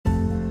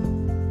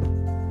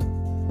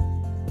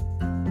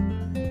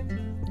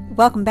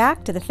Welcome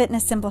back to the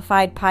Fitness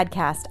Simplified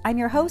podcast. I'm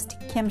your host,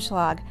 Kim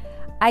Schlag.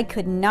 I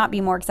could not be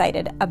more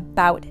excited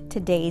about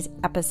today's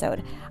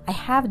episode. I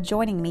have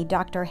joining me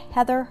Dr.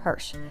 Heather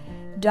Hirsch.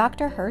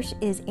 Dr. Hirsch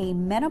is a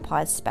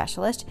menopause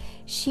specialist.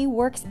 She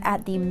works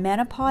at the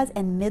Menopause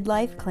and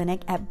Midlife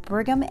Clinic at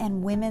Brigham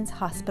and Women's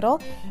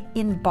Hospital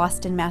in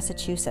Boston,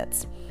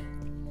 Massachusetts.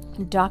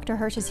 Dr.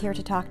 Hirsch is here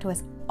to talk to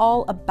us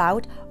all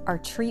about our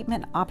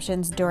treatment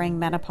options during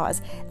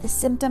menopause. The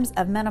symptoms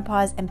of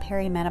menopause and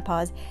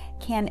perimenopause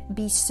can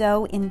be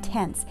so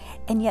intense,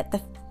 and yet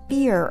the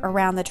fear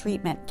around the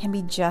treatment can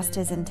be just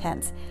as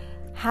intense.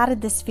 How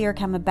did this fear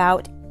come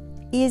about?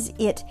 Is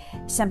it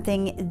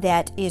something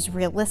that is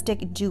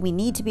realistic? Do we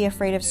need to be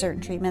afraid of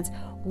certain treatments?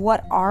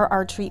 What are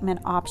our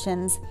treatment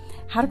options?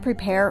 How to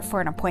prepare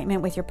for an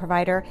appointment with your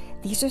provider?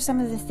 These are some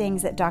of the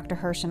things that Dr.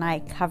 Hirsch and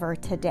I cover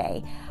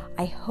today.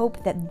 I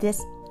hope that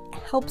this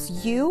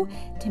helps you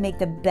to make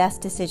the best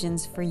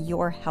decisions for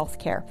your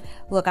healthcare.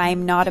 Look, I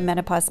am not a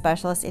menopause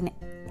specialist in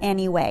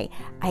any way.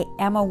 I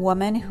am a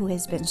woman who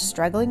has been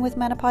struggling with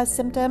menopause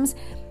symptoms,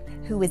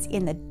 who was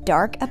in the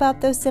dark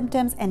about those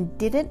symptoms and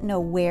didn't know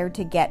where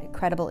to get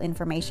credible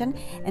information.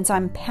 And so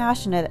I'm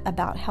passionate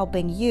about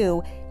helping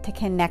you to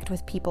connect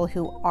with people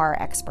who are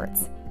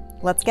experts.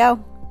 Let's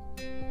go.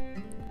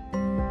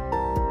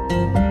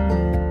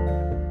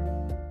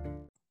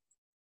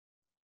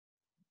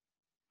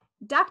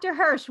 Dr.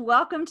 Hirsch,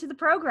 welcome to the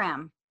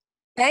program.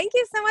 Thank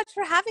you so much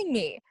for having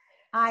me.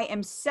 I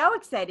am so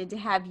excited to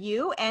have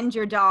you and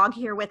your dog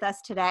here with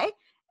us today.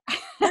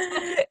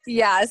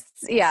 Yes.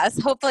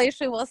 Hopefully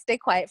she will stay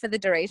quiet for the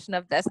duration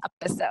of this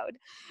episode.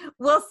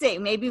 We'll see.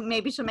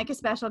 Maybe she'll make a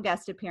special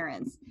guest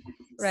appearance.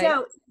 Right.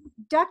 So,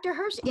 Dr.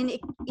 Hirsch,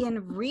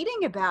 in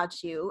reading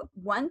about you,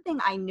 one thing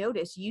I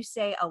notice you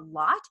say a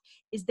lot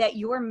is that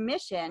your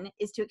mission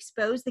is to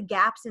expose the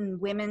gaps in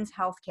women's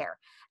healthcare.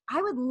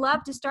 I would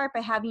love to start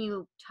by having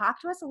you talk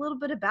to us a little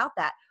bit about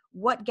that.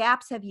 What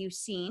gaps have you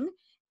seen,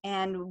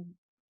 and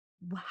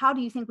how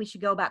do you think we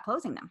should go about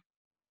closing them?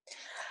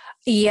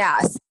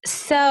 Yes.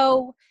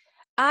 So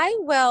I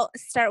will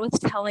start with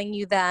telling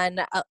you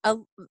then a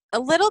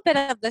little bit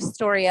of the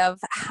story of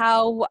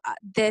how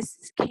this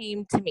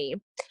came to me.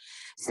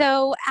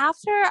 So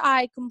after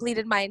I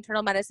completed my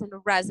internal medicine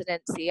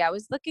residency, I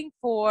was looking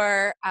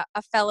for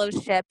a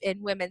fellowship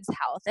in women's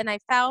health, and I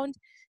found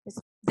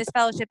this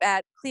fellowship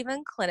at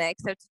Cleveland Clinic.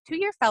 So it's a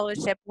 2-year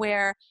fellowship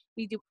where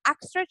we do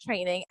extra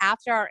training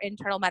after our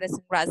internal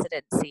medicine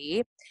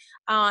residency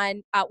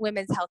on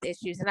women's health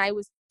issues. And I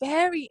was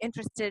very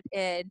interested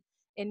in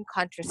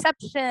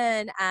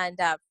contraception and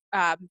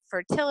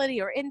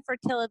fertility or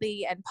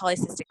infertility and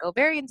polycystic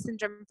ovarian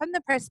syndrome from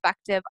the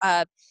perspective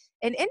of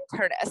an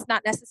internist,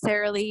 not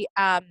necessarily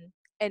an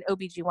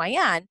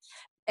OBGYN.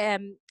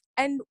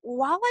 And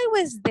while I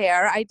was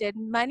there, I did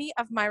many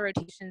of my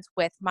rotations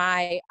with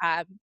my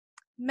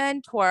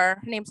mentor.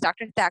 Her name's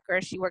Dr. Thacker.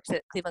 She works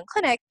at Cleveland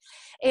Clinic,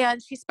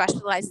 and she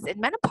specializes in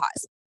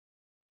menopause.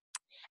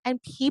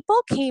 And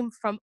people came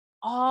from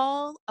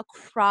all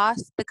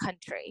across the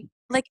country,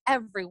 like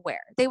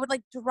everywhere. They would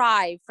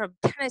drive from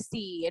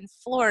Tennessee and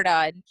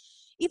Florida and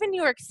even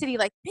New York City,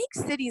 like big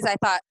cities. I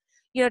thought,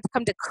 to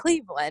come to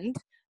Cleveland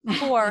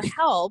for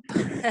help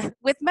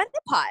with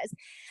menopause.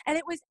 And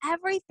it was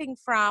everything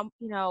from,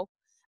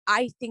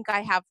 I think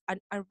I have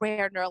a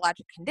rare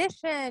neurologic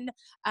condition.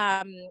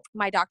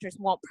 My doctors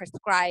won't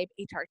prescribe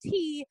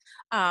HRT.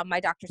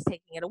 My doctor's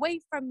taking it away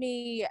from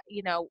me.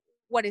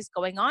 What is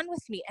going on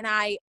with me? And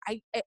I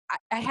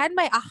had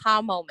my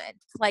aha moment.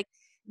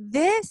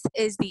 This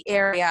is the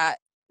area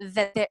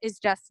that there is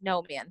just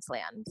no man's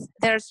land.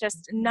 There's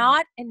just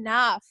not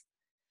enough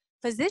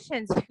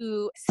physicians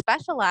who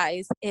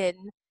specialize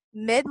in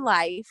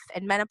midlife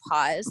and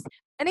menopause.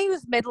 And I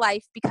use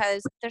midlife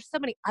because there's so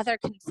many other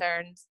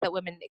concerns that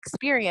women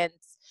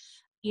experience,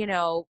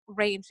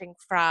 ranging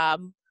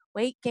from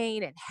weight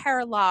gain and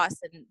hair loss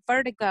and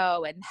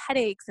vertigo and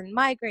headaches and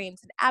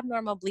migraines and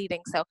abnormal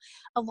bleeding. So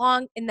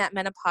along in that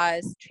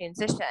menopause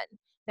transition,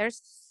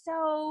 there's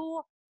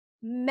so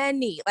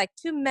many,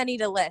 too many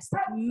to list,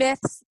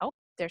 myths. Oh,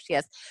 there she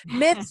is.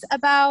 Myths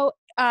about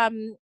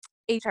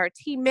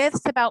HRT,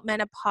 myths about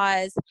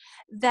menopause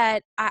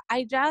that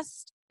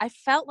I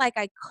felt like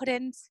I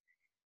couldn't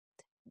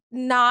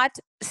not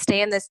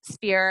stay in this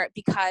sphere,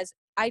 because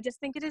I just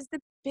think it is the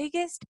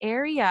biggest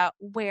area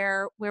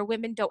where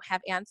women don't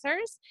have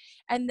answers.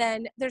 And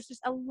then there's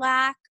just a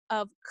lack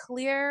of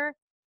clear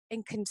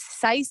and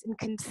concise and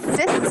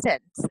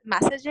consistent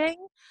messaging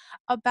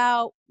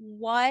about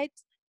what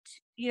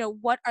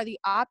are the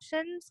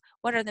options,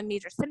 what are the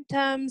major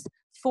symptoms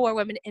for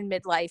women in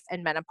midlife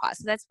and menopause.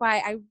 So that's why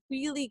I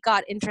really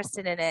got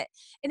interested in it.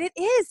 And it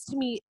is, to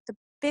me, the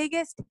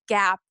biggest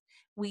gap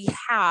we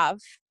have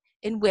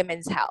in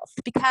women's health,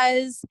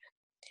 because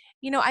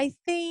I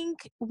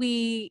think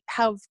we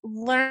have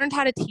learned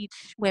how to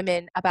teach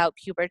women about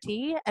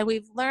puberty, and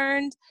we've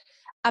learned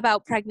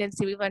about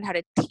pregnancy. We've learned how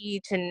to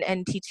teach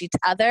and teach each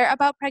other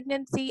about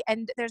pregnancy.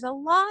 And there's a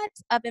lot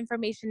of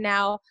information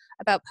now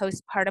about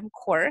postpartum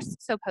course.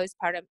 So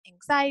postpartum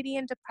anxiety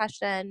and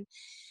depression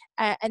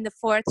and the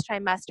fourth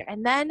trimester.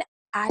 And then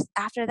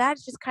after that,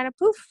 it's just kind of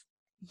poof,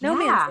 no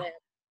man's land.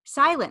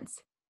 Silence.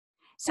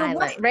 So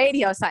silence.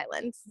 Radio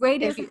silence.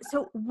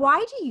 So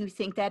why do you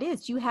think that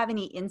is? Do you have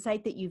any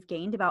insight that you've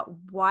gained about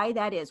why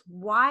that is?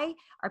 Why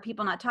are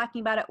people not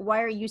talking about it?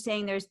 Why are you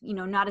saying there's,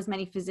 not as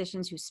many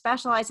physicians who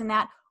specialize in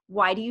that?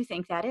 Why do you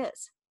think that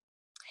is?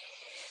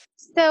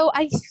 So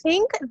I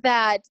think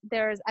that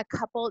there's a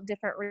couple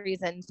different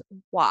reasons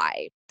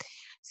why.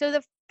 So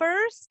the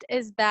first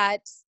is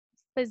that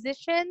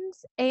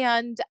physicians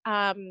and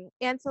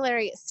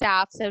ancillary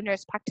staff, so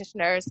nurse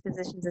practitioners,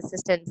 physician's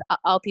assistants,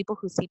 all people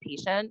who see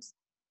patients,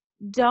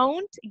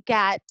 don't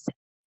get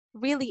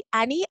really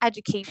any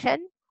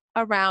education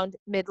around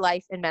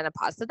midlife and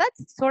menopause. So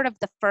that's sort of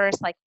the first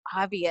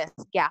obvious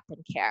gap in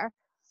care.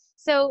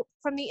 So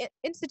from the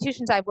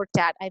institutions I've worked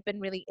at, I've been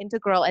really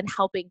integral in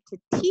helping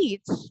to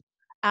teach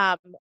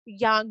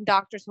young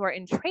doctors who are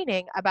in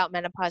training about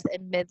menopause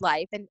and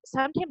midlife. And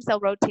sometimes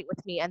they'll rotate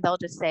with me and they'll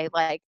just say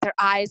their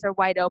eyes are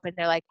wide open.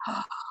 They're like,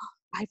 oh,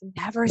 I've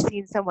never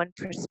seen someone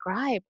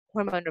prescribe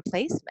hormone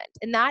replacement.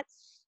 And that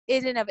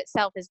in and of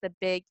itself is the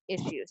big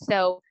issue.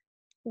 So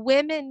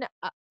women,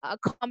 a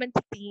common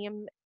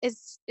theme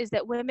is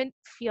that women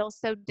feel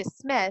so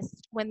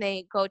dismissed when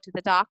they go to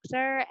the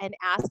doctor and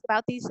ask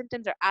about these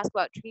symptoms or ask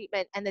about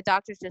treatment, and the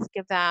doctors just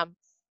give them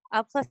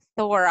a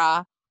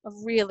plethora of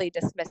really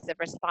dismissive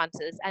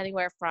responses,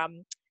 anywhere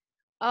from,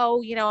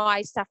 oh,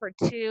 I suffer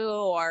too,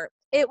 or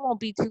it won't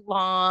be too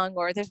long,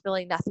 or there's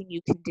really nothing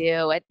you can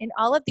do. And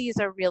all of these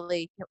are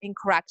really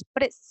incorrect,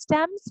 but it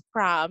stems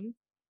from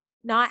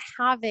not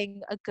having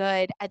a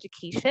good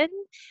education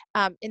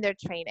in their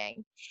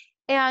training.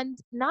 And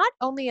not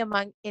only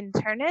among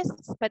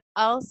internists, but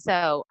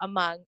also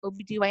among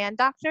OBGYN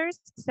doctors.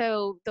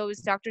 So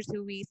those doctors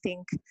who we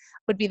think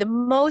would be the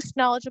most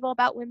knowledgeable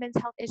about women's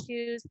health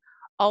issues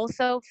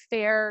also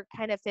fare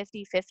kind of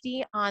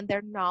 50-50 on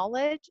their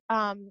knowledge,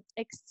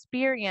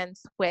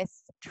 experience with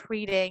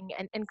treating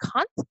and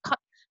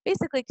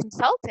basically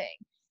consulting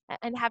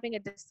and having a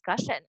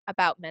discussion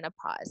about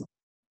menopause.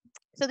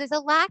 So there's a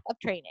lack of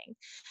training.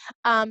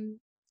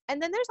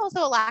 And then there's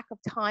also a lack of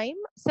time.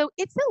 So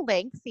it's a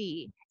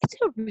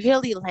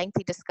really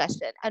lengthy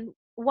discussion. And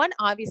one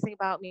obvious thing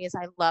about me is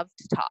I love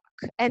to talk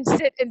and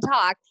sit and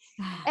talk.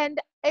 And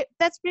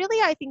that's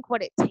really, I think,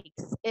 what it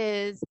takes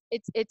is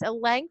it's a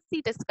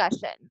lengthy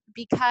discussion,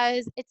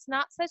 because it's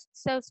not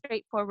so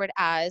straightforward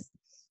as,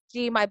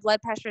 gee, my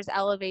blood pressure is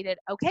elevated.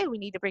 Okay, we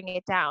need to bring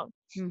it down.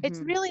 Mm-hmm. It's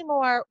really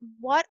more,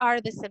 what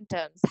are the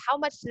symptoms? How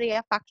much do they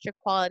affect your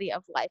quality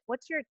of life?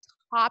 What's your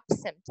top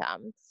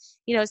symptom?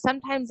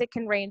 Sometimes it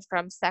can range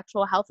from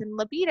sexual health and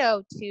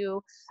libido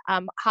to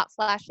hot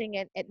flashing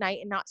at night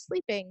and not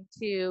sleeping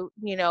to,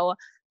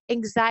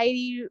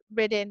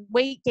 anxiety-ridden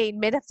weight gain,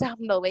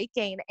 mid-abdominal weight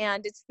gain.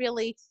 And it's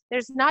really,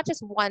 there's not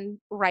just one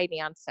right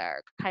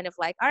answer, kind of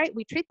all right,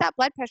 we treat that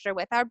blood pressure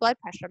with our blood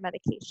pressure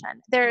medication.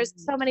 There's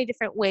so many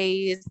different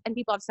ways, and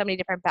people have so many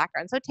different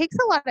backgrounds. So it takes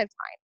a lot of time.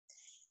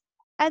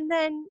 And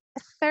then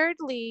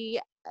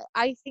thirdly,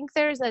 I think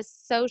there's a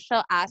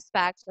social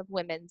aspect of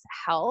women's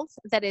health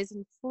that is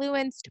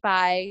influenced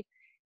by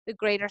the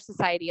greater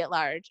society at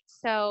large.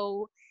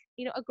 So,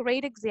 a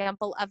great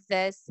example of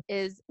this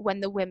is when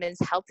the Women's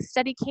Health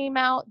Study came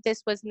out.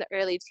 This was in the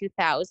early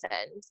 2000s.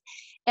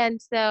 And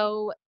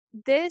so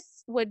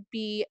this would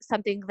be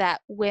something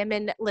that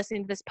women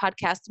listening to this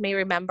podcast may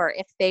remember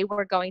if they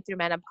were going through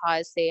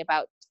menopause, say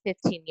about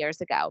 15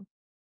 years ago.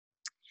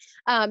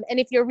 And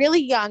if you're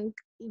really young,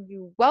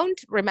 you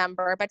won't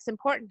remember, but it's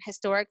important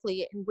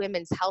historically in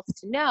women's health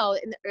to know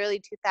in the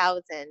early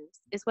 2000s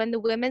is when the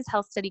Women's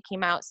Health Study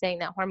came out saying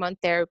that hormone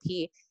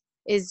therapy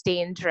is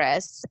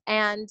dangerous.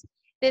 And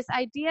this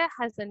idea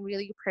has been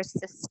really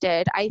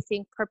persisted, I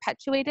think,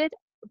 perpetuated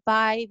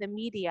by the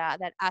media,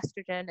 that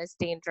estrogen is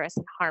dangerous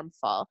and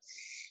harmful.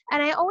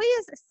 And I always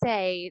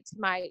say to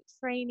my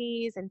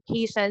trainees and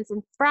patients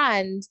and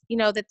friends,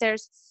 that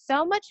there's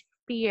so much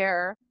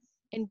fear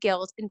and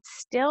guilt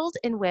instilled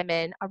in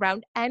women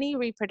around any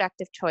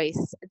reproductive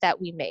choice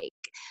that we make,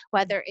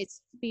 whether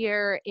it's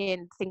fear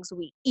in things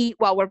we eat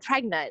while we're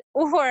pregnant,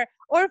 or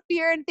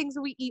fear in things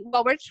we eat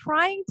while we're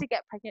trying to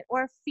get pregnant,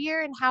 or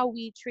fear in how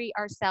we treat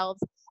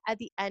ourselves at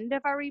the end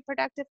of our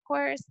reproductive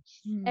course.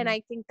 And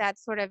I think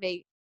that's sort of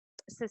a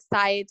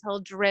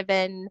societal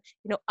driven,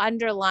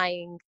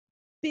 underlying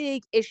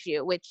big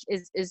issue, which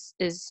is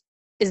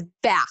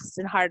vast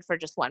and hard for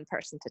just one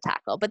person to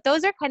tackle. But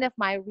those are kind of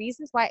my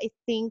reasons why I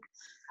think,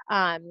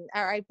 or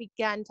I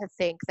began to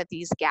think that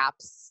these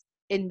gaps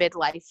in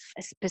midlife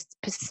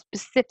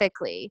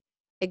specifically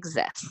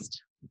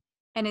exist.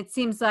 And it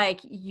seems like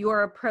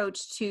your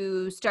approach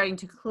to starting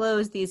to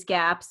close these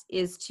gaps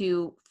is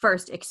to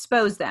first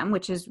expose them,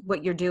 which is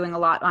what you're doing a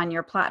lot on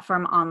your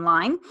platform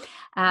online.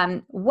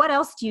 What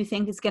else do you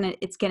think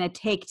it's gonna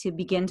take to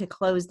begin to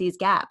close these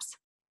gaps?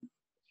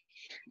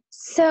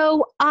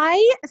 So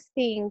I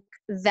think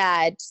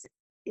that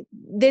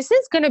this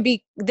is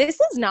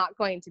not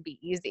going to be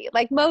easy.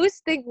 Like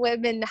most things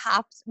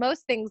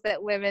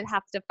that women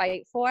have to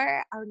fight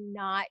for are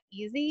not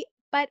easy.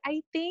 But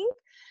I think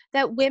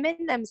that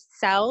women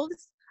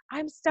themselves,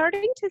 I'm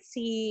starting to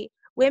see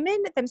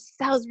women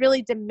themselves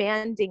really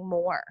demanding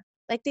more.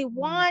 Like they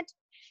want,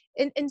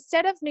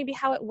 instead of maybe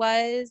how it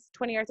was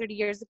 20 or 30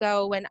 years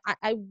ago when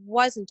I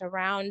wasn't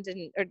around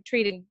or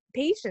treating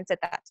patients at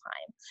that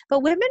time. But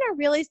women are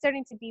really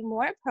starting to be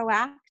more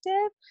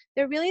proactive.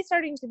 They're really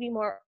starting to be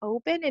more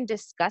open and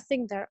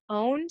discussing their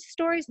own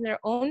stories and their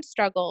own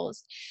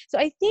struggles. So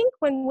I think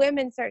when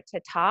women start to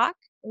talk,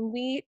 and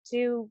we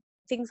do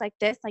things like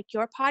this, like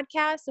your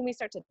podcast, and we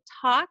start to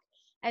talk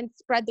and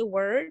spread the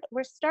word,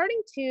 we're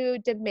starting to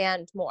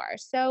demand more.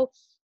 So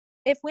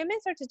if women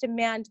start to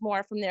demand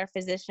more from their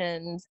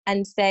physicians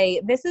and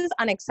say, this is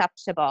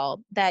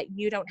unacceptable that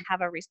you don't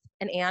have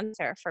an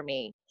answer for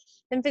me,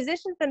 then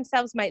physicians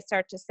themselves might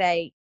start to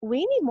say, we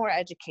need more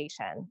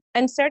education,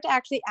 and start to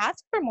actually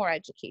ask for more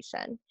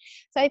education.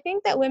 So I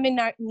think that women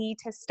need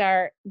to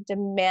start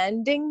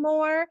demanding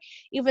more,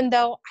 even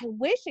though I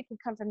wish it could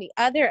come from the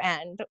other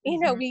end.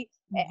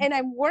 And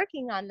I'm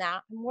working on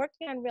that. I'm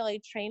working on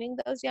really training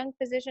those young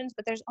physicians,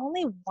 but there's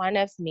only one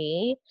of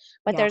me,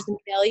 but there's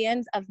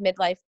millions of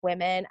midlife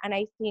women. And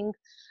I think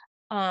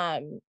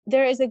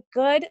there is a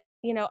good,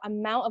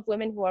 amount of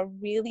women who are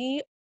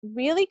really,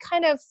 really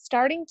kind of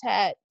starting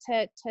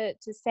to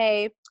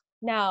say,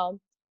 no,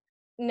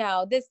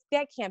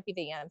 that can't be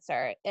the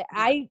answer.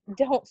 I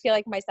don't feel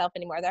like myself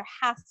anymore. There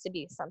has to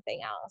be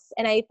something else.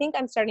 And I think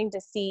I'm starting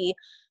to see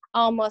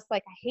almost,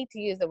 like, I hate to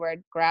use the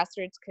word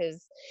grassroots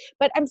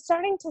but I'm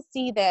starting to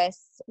see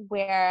this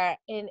where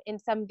in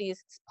some of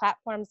these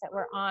platforms that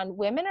we're on,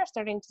 women are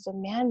starting to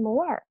demand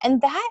more. And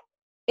that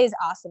is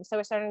awesome. So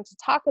we're starting to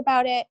talk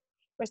about it.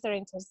 We're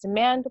starting to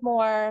demand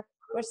more.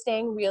 We're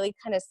staying really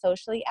kind of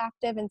socially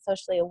active and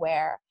socially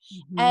aware.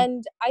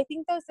 And I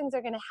think those things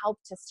are going to help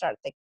to start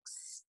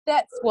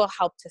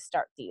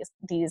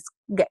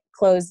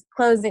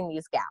closing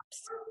these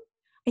gaps.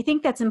 I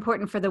think that's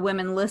important for the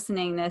women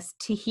listening this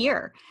to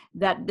hear,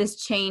 that this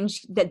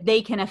change, that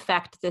they can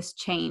affect this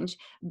change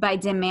by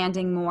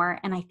demanding more.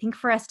 And I think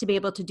for us to be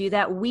able to do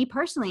that, we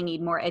personally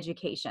need more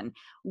education.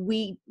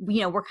 We're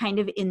kind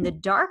of in the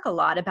dark a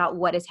lot about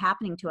what is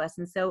happening to us.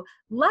 And so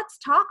let's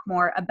talk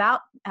more about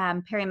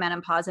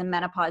perimenopause and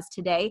menopause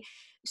today,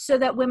 so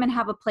that women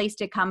have a place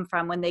to come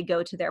from when they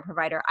go to their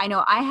provider. I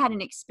know I had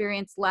an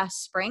experience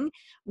last spring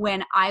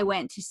when I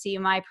went to see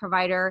my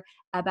provider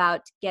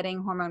about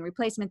getting hormone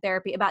replacement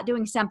therapy, about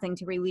doing something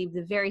to relieve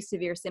the very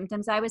severe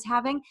symptoms I was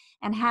having.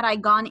 And had I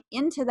gone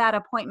into that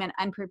appointment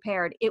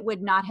unprepared, it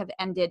would not have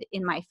ended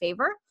in my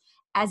favor.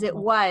 As it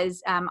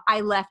was,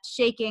 I left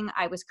shaking,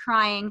 I was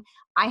crying.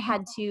 I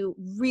had to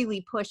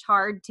really push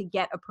hard to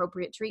get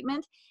appropriate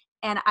treatment.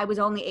 And I was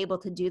only able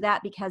to do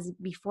that because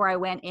before I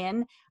went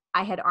in,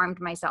 I had armed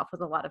myself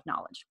with a lot of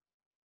knowledge.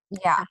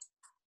 Yeah.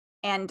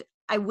 And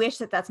I wish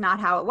that that's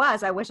not how it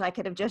was. I wish I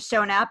could have just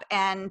shown up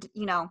and,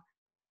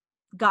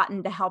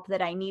 gotten the help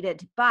that I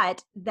needed,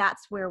 but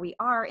that's where we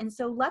are. And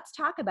so let's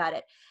talk about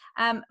it.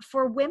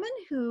 For women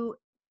who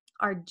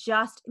are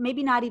just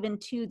maybe not even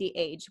to the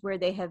age where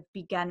they have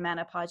begun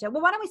menopause.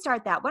 Well, why don't we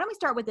start that? Why don't we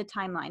start with the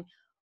timeline?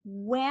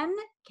 When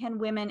can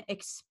women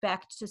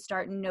expect to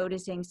start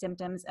noticing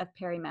symptoms of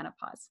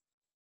perimenopause?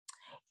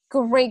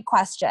 Great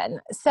question.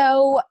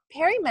 So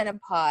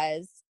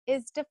perimenopause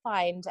is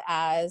defined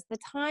as the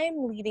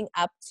time leading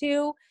up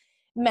to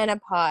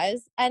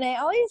menopause. And I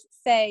always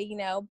say,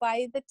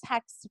 by the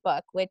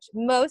textbook, which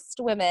most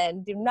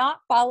women do not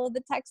follow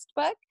the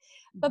textbook,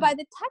 but by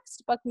the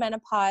textbook,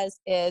 menopause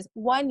is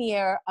 1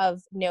 year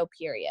of no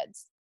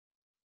periods.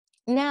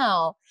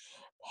 Now,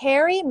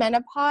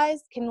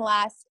 perimenopause can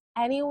last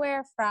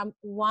anywhere from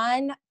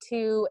 1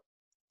 to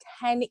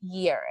 10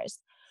 years,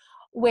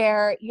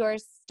 where you're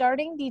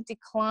starting the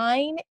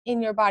decline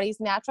in your body's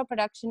natural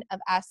production of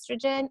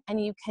estrogen,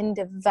 and you can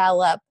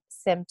develop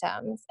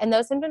symptoms. And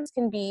those symptoms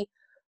can be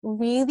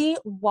really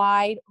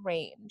wide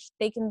range.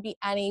 They can be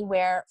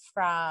anywhere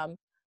from,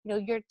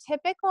 your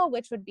typical,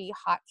 which would be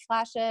hot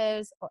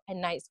flashes and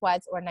night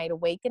sweats or night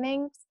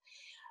awakenings.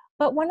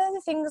 But one of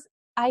the things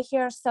I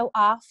hear so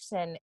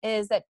often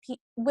is that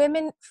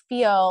women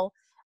feel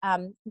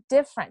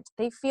different.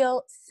 They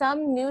feel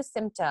some new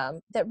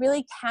symptom that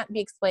really can't be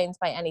explained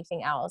by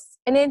anything else.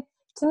 And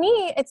to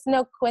me, it's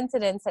no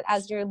coincidence that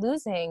as you're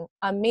losing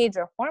a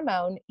major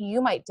hormone,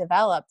 you might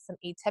develop some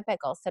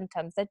atypical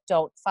symptoms that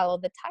don't follow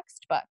the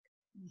textbook.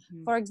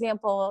 For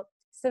example,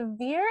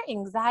 severe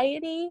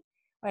anxiety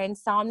or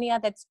insomnia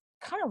that's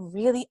kind of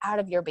really out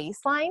of your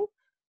baseline.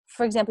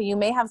 For example, you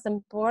may have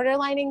some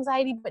borderline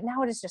anxiety, but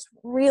now it is just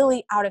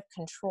really out of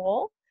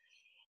control.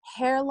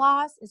 Hair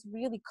loss is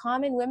really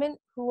common. Women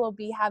who will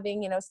be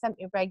having, some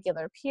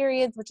irregular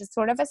periods, which is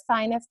sort of a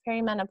sign of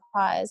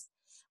perimenopause,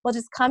 will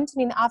just come to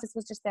me in the office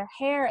with just their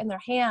hair and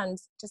their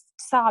hands just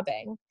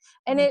sobbing.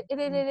 And it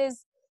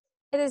is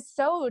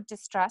so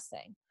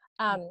distressing.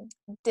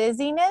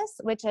 Dizziness,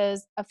 which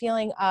is a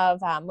feeling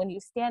of when you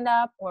stand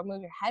up or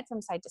move your head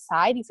from side to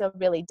side, you feel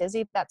really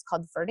dizzy. That's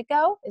called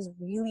vertigo, is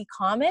really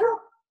common.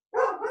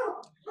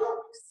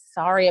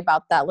 Sorry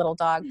about that little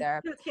dog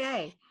there.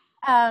 Okay.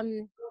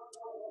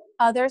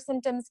 Other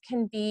symptoms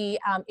can be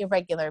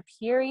irregular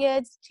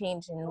periods,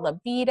 change in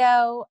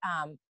libido,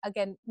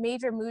 again,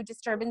 major mood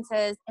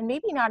disturbances, and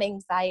maybe not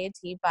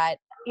anxiety, but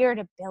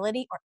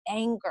irritability or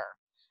anger.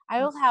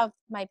 I will have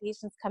my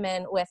patients come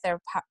in with their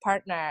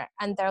partner,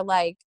 and they're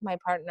like, my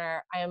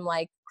partner, I am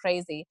like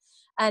crazy.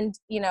 And,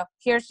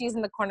 here she is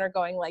in the corner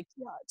going like,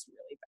 yeah, it's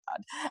really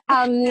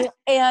bad.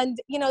 And,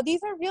 these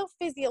are real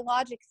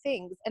physiologic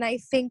things. And I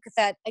think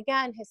that,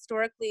 again,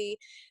 historically,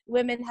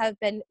 women have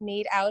been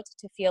made out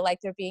to feel like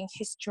they're being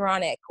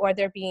histrionic or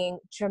they're being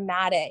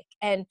dramatic.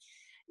 And,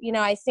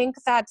 I think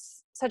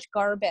that's such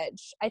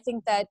garbage. I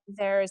think that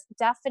there's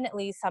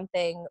definitely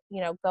something,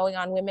 going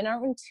on. Women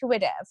are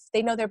intuitive.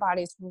 They know their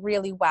bodies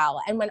really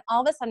well. And when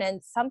all of a sudden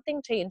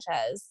something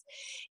changes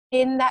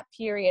in that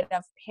period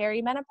of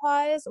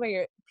perimenopause, where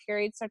your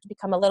periods start to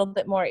become a little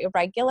bit more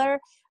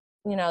irregular,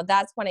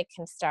 that's when it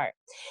can start.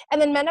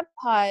 And then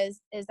menopause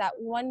is that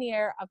 1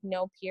 year of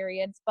no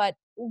periods. But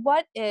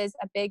what is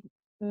a big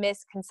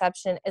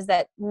misconception is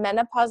that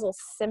menopausal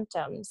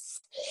symptoms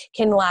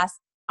can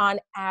last on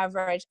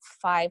average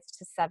 5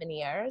 to 7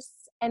 years.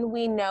 And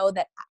we know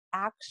that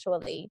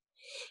actually,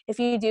 if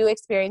you do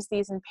experience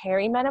these in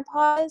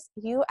perimenopause,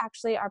 you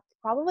actually are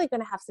probably going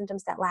to have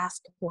symptoms that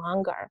last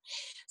longer.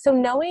 So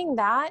knowing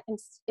that, and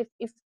if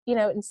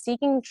and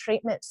seeking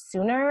treatment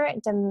sooner,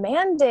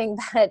 demanding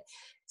that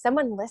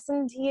someone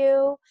listen to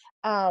you,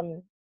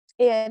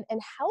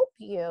 and help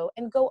you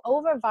and go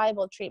over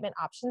viable treatment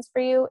options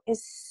for you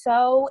is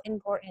so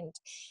important.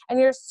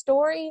 And your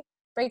story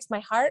breaks my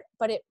heart,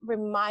 but it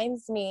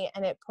reminds me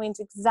and it points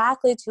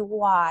exactly to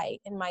why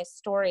in my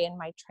story and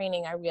my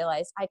training, I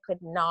realized I could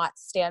not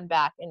stand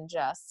back and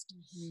just,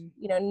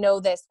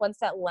 know this. Once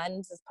that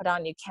lens is put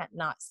on, you can't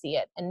not see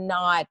it and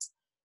not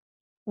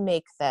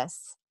make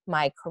this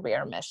my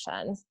career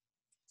mission.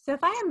 So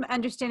if I am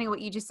understanding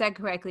what you just said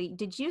correctly,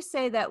 did you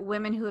say that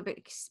women who have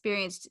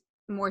experienced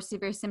more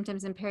severe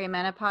symptoms in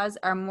perimenopause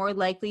are more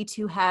likely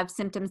to have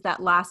symptoms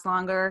that last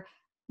longer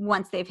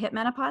once they've hit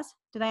menopause?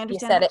 Did I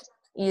understand that?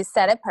 You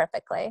said it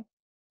perfectly.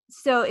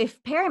 So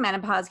if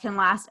perimenopause can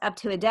last up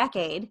to a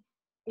decade,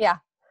 yeah,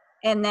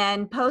 and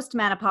then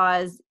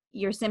postmenopause,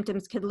 your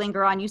symptoms could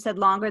linger on, you said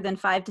longer than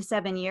 5 to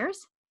 7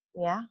 years?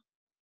 Yeah.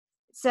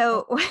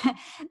 So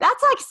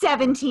that's like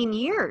 17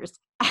 years.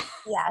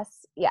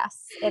 Yes,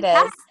 it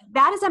is.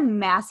 That is a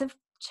massive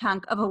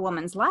chunk of a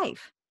woman's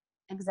life.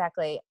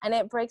 Exactly. And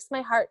it breaks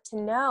my heart to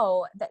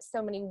know that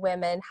so many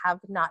women have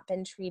not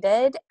been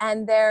treated.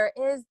 And there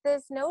is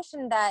this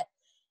notion that,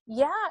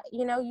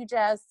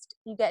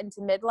 you get into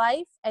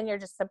midlife and you're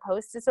just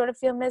supposed to sort of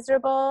feel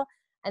miserable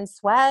and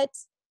sweat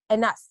and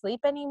not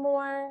sleep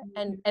anymore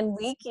and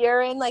leak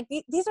urine. Like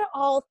these are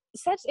all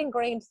such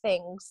ingrained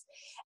things.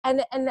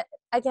 And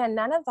again,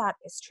 none of that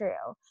is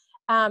true.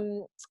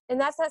 And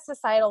that's that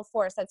societal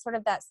force. That's sort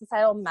of that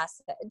societal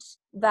message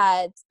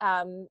that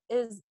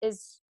is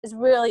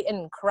really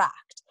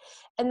incorrect.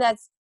 And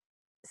that's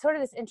sort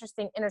of this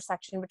interesting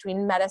intersection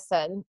between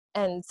medicine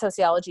and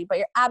sociology, but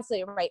you're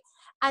absolutely right.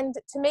 And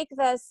to make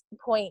this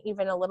point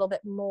even a little bit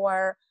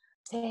more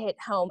to hit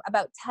home,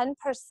 about 10%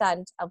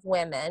 of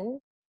women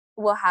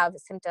will have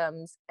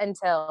symptoms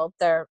until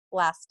their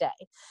last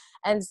day.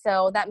 And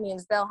so that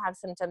means they'll have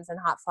symptoms and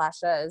hot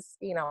flashes,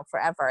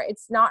 forever.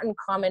 It's not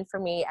uncommon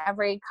for me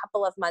every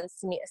couple of months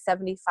to meet a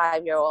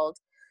 75-year-old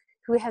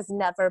who has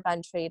never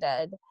been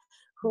treated,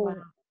 who wow.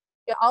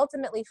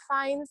 ultimately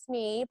finds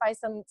me by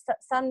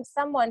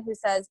someone who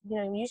says,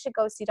 you should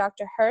go see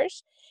Dr.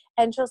 Hirsch.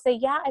 And she'll say,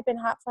 yeah, I've been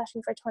hot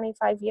flashing for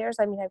 25 years.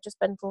 I mean, I've just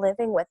been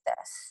living with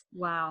this.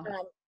 Wow.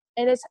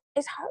 And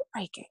it's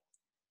heartbreaking.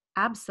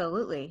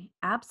 Absolutely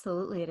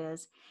it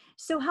is.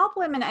 So help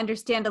women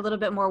understand a little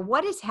bit more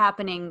what is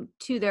happening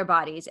to their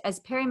bodies as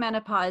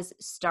perimenopause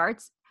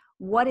starts.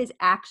 What is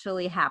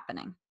actually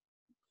happening?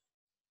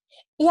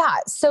 Yeah,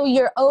 so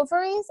your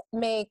ovaries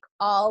make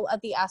all of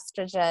the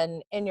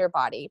estrogen in your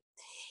body,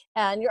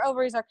 and your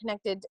ovaries are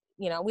connected,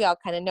 we all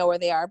kind of know where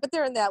they are, but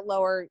they're in that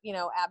lower,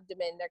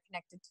 abdomen. They're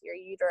connected to your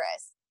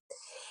uterus.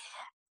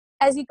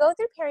 As you go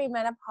through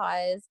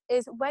perimenopause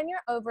is when your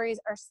ovaries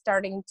are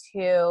starting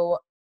to,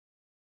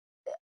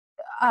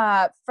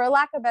 for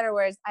lack of better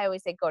words, I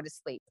always say go to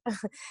sleep.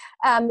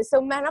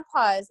 So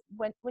menopause,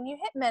 when you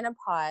hit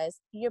menopause,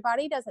 your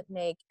body doesn't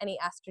make any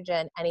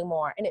estrogen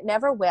anymore, and it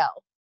never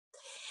will.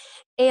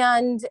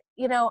 And,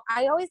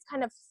 I always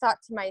kind of thought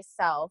to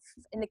myself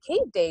in the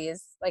cave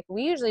days, like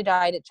we usually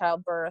died at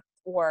childbirth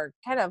or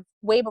kind of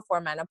way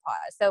before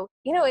menopause. So,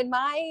 in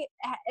my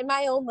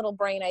own little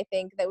brain, I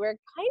think that we're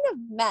kind of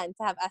meant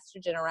to have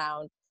estrogen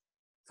around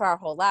for our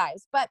whole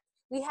lives, but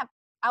we have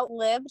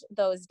outlived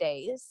those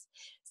days.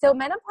 So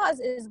menopause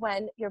is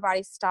when your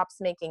body stops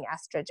making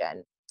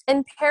estrogen.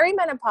 and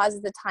perimenopause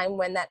is the time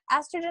when that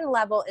estrogen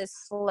level is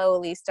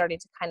slowly starting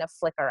to kind of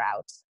flicker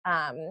out.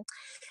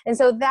 And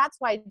so that's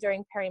why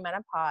during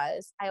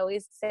perimenopause, I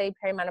always say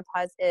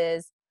perimenopause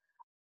is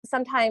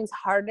sometimes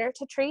harder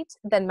to treat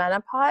than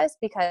menopause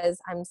because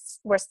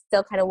we're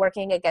still kind of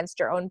working against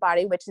your own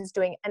body, which is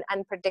doing an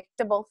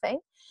unpredictable thing.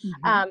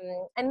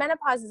 And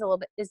menopause is a little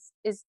bit,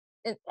 is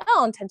in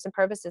all intents and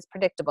purposes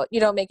predictable. You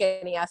don't make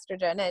any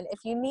estrogen. And if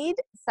you need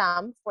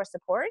some for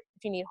support,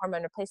 if you need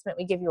hormone replacement,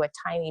 we give you a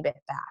tiny bit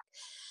back.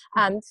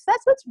 So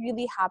that's what's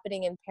really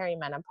happening in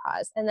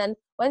perimenopause. And then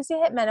once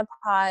you hit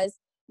menopause,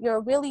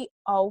 you're really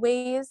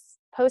always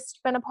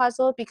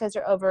postmenopausal because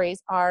your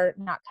ovaries are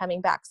not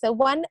coming back. So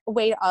one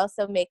way to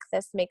also make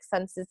this make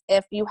sense is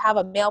if you have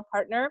a male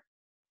partner,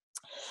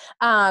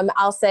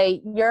 I'll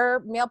say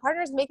your male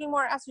partner is making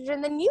more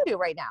estrogen than you do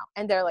right now.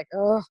 And they're like,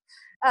 oh,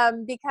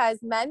 because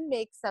men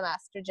make some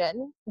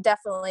estrogen,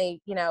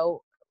 definitely,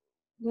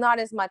 not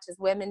as much as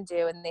women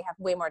do, and they have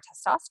way more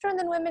testosterone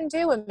than women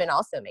do. Women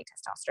also make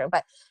testosterone,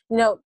 but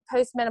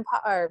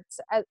postmenopause or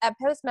at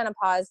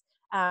postmenopause,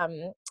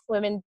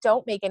 women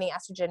don't make any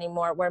estrogen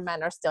anymore, where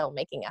men are still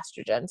making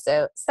estrogen.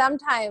 So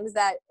sometimes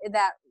that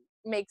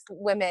makes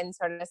women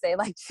sort of say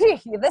like,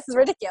 gee, this is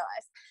ridiculous.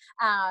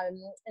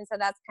 And so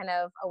that's kind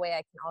of a way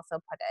I can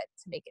also put it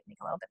to make it make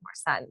a little bit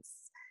more sense.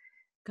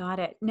 Got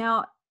it.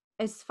 Now,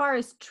 as far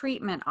as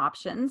treatment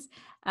options,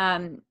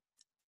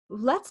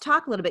 let's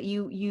talk a little bit.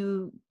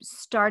 You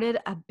started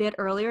a bit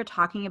earlier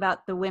talking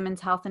about the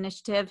Women's Health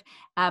Initiative,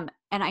 and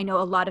I know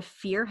a lot of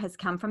fear has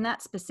come from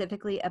that,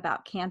 specifically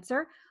about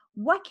cancer.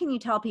 What can you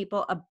tell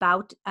people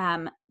about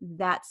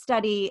that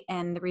study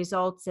and the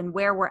results and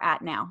where we're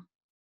at now?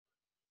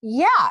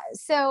 Yeah,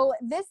 so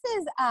this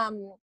is,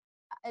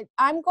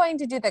 I'm going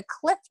to do the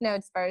Cliff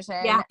Notes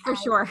version. Yeah, for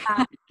sure.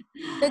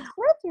 The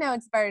Cliff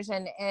Notes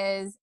version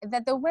is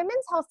that the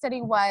Women's Health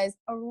Study was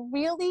a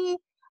really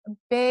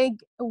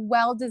big,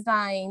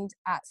 well-designed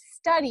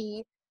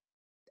study,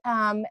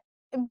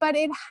 but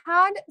it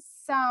had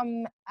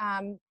some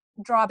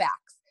drawbacks.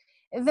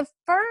 The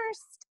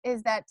first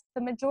is that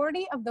the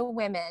majority of the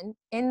women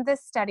in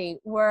this study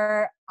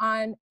were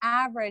on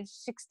average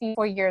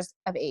 64 years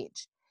of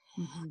age.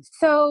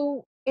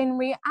 So in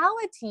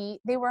reality,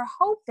 they were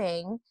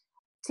hoping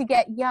to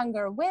get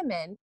younger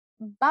women,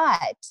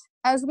 but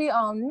as we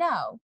all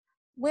know,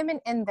 women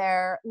in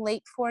their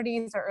late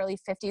 40s or early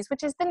 50s,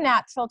 which is the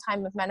natural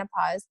time of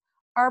menopause,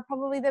 are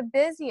probably the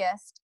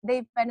busiest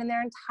they've been in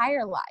their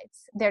entire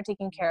lives. They're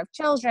taking care of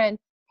children,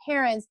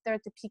 parents, they're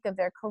at the peak of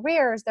their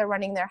careers, they're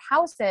running their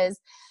houses,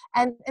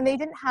 and they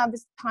didn't have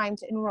this time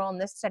to enroll in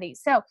this study.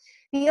 So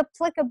the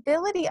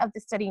applicability of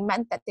the study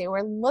meant that they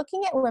were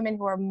looking at women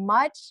who are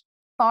much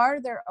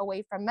farther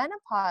away from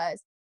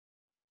menopause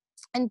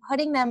and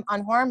putting them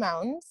on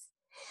hormones,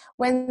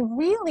 when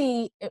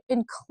really,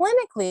 in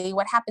clinically,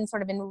 what happens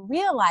sort of in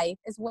real life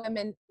is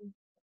women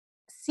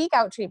seek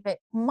out treatment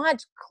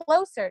much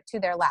closer to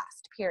their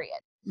last period.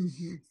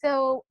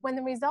 So when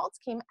the results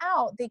came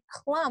out, they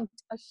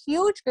clumped a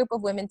huge group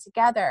of women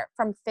together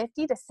from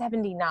 50 to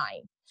 79.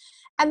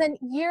 And then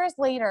years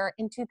later,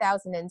 in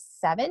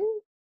 2007,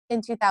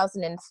 in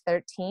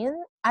 2013,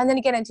 and then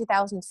again in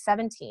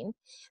 2017,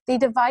 they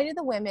divided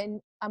the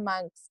women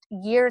amongst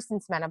years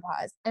since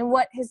menopause. And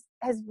what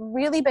has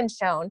really been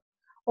shown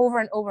over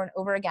and over and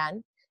over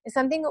again is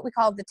something that we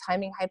call the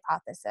timing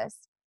hypothesis,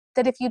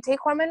 that if you take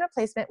hormone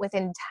replacement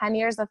within 10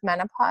 years of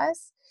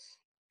menopause,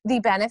 the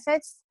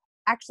benefits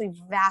actually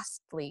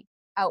vastly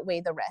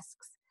outweigh the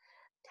risks.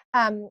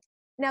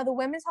 Now, the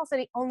Women's Health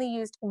Study only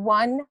used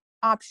one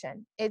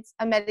option. It's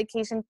a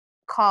medication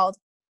called,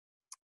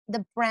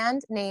 the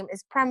brand name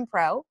is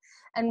Prempro,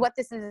 and what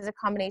this is a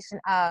combination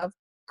of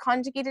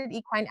conjugated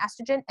equine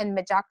estrogen and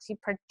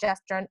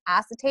medroxyprogesterone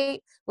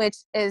acetate, which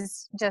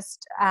is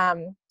just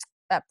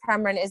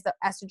Premarin is the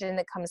estrogen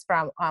that comes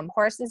from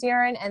horse's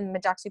urine, and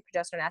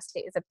medroxyprogesterone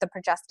acetate is the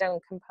progesterone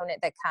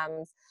component that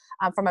comes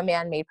from a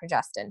man-made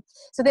progestin.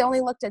 So they only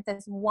looked at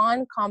this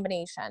one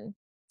combination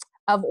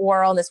of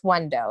oral, this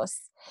one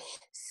dose.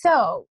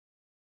 So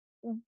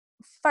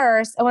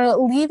first, I want to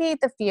alleviate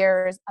the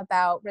fears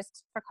about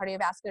risks for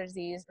cardiovascular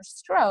disease or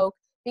stroke,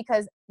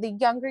 because the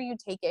younger you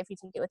take it, if you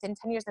take it within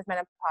 10 years of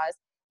menopause,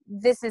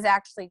 this is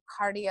actually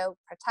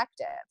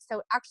cardioprotective.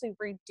 So actually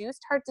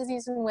reduced heart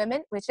disease in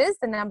women, which is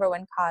the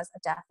 #1 cause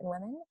of death in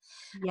women.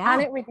 Yeah.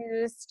 And it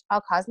reduced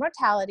all-cause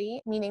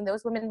mortality, meaning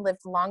those women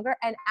lived longer.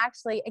 And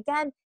actually,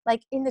 again,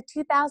 like in the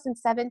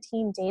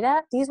 2017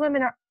 data, these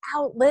women are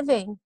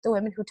outliving the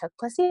women who took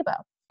placebo.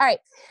 All right,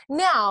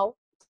 now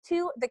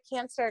to the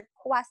cancer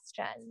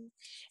question.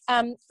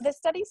 The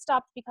study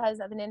stopped because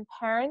of an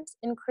inherent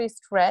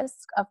increased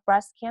risk of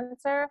breast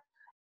cancer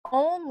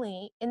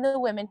only in the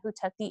women who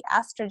took the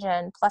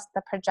estrogen plus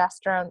the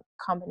progesterone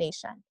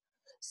combination.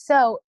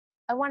 So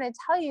I want to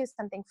tell you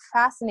something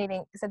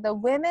fascinating, is that the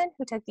women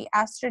who took the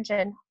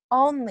estrogen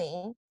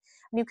only,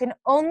 and you can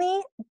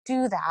only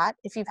do that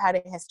if you've had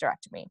a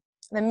hysterectomy.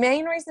 The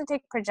main reason to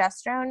take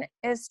progesterone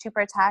is to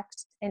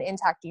protect an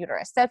intact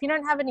uterus. So if you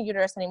don't have any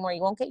uterus anymore,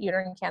 you won't get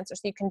uterine cancer,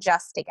 so you can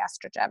just take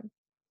estrogen.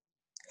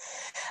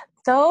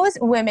 Those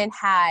women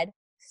had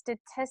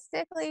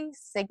statistically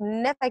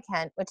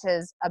significant, which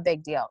is a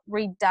big deal,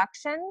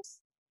 reductions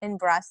in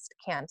breast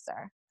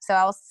cancer. So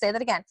I'll say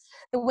that again.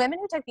 The women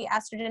who took the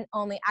estrogen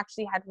only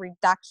actually had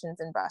reductions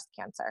in breast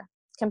cancer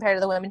compared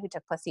to the women who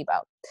took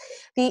placebo.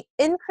 The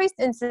increased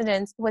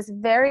incidence was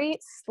very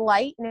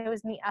slight, and it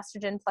was in the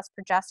estrogen plus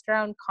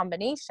progesterone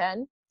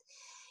combination.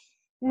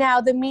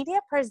 Now, the media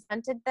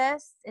presented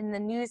this in the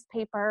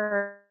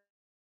newspapers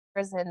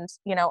and,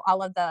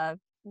 all of the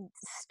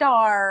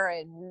Star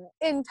and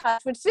In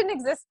Touch, which didn't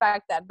exist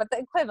back then, but the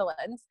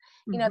equivalents,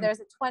 there's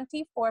a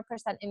 24%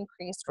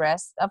 increased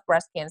risk of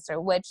breast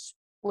cancer, which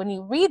when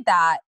you read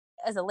that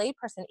as a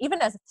layperson,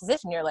 even as a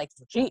physician, you're like,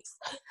 geez.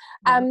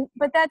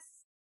 But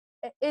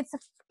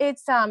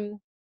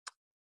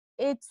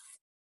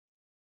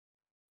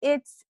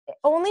it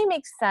only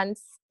makes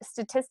sense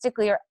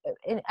statistically or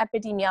in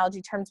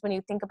epidemiology terms when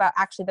you think about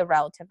actually the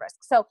relative risk.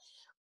 So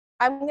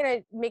I'm going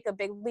to make a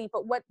big leap,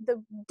 but what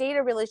the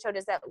data really showed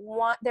is that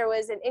there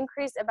was an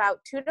increase about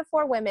 2 to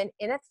 4 women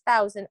in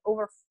 1,000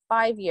 over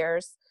 5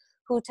 years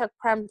who took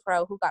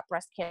Prempro who got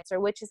breast cancer,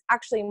 which is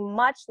actually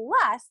much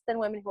less than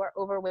women who are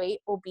overweight,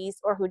 obese,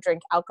 or who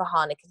drink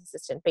alcohol on a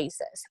consistent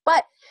basis.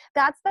 But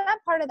that's that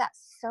part of that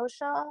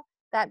social,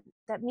 that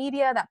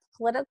media, that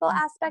political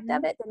aspect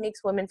of it that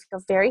makes women feel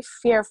very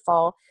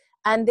fearful,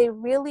 and they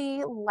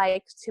really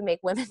like to make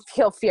women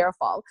feel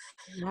fearful.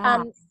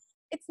 Yeah.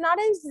 It's not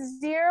a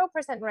 0%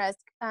 risk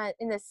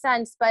in this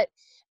sense, but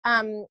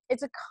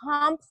it's a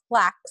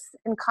complex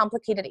and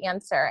complicated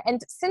answer. And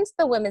since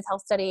the Women's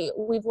Health Study,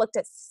 we've looked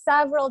at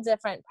several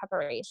different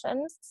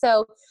preparations.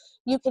 So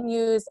you can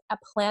use a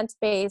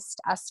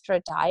plant-based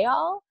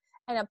estradiol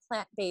and a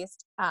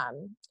plant-based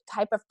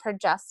type of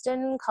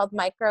progestin called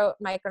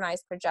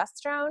micronized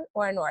progesterone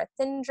or a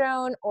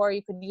norethindrone, or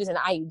you could use an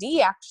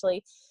IUD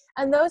actually.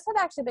 And those have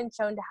actually been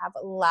shown to have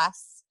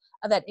less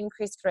of that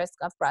increased risk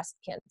of breast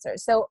cancer.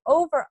 So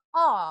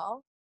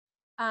overall,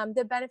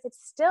 the benefits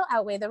still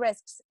outweigh the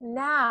risks.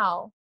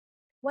 Now,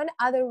 one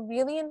other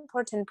really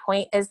important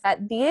point is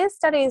that these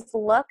studies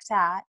looked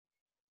at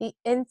the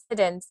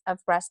incidence of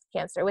breast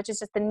cancer, which is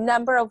just the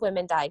number of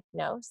women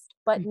diagnosed,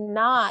 but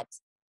not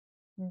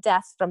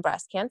deaths from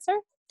breast cancer,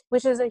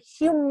 which is a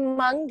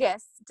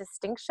humongous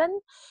distinction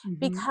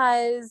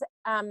because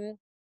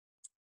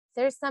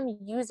there's some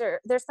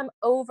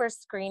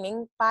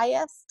over-screening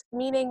bias,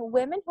 meaning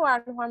women who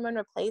are on hormone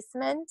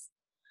replacement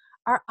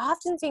are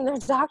often seeing their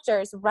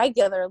doctors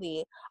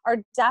regularly, are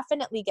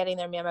definitely getting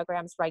their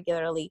mammograms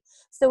regularly.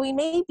 So we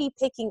may be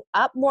picking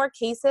up more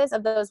cases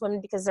of those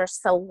women because they're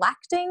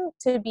selecting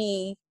to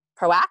be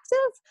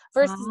proactive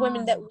versus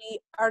women that we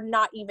are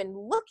not even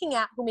looking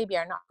at, who maybe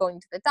are not going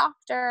to the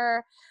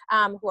doctor,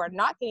 who are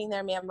not getting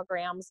their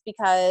mammograms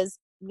because,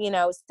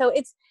 so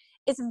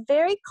it's a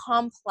very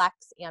complex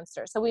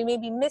answer. So we may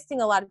be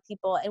missing a lot of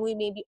people, and we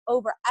may be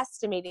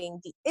overestimating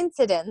the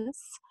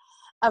incidence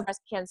of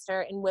breast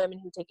cancer in women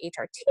who take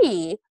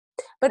HRT.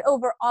 But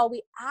overall,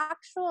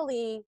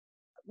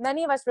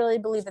 many of us really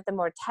believe that the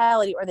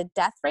mortality or the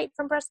death rate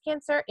from breast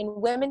cancer in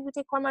women who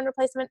take hormone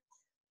replacement,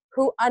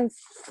 who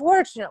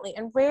unfortunately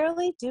and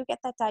rarely do get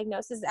that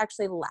diagnosis, is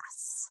actually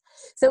less.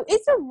 So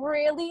it's a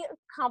really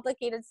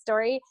complicated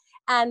story.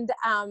 And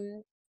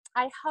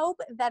I hope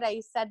that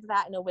I said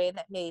that in a way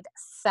that made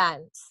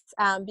sense,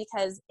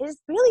 because it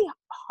is really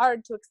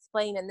hard to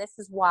explain. And this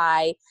is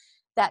why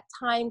that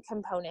time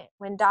component,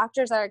 when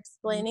doctors are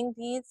explaining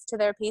these to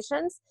their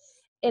patients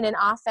in an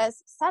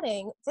office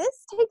setting,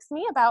 this takes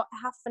me about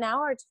half an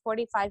hour to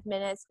 45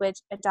 minutes, which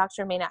a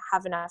doctor may not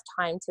have enough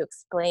time to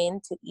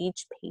explain to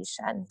each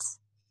patient.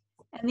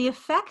 And the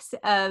effects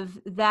of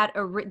that,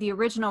 the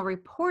original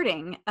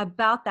reporting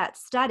about that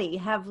study,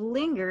 have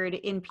lingered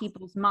in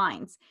people's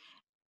minds.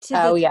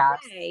 To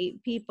this day,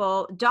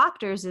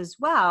 doctors as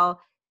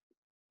well,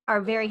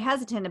 are very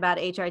hesitant about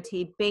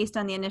HRT based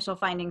on the initial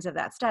findings of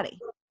that study.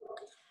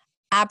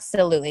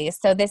 Absolutely.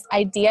 So this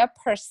idea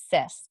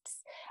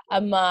persists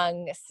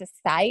among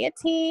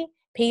society,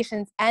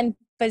 patients, and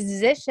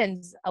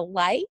physicians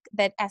alike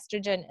that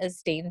estrogen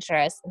is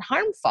dangerous and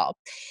harmful.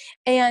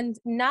 And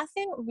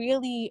nothing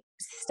really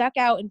stuck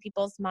out in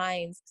people's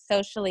minds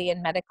socially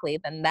and medically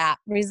than that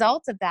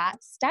result of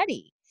that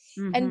study.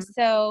 And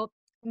so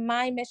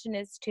my mission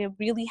is to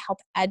really help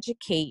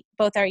educate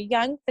both our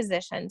young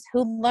physicians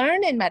who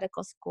learn in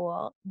medical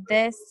school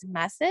this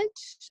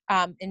message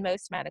in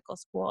most medical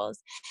schools,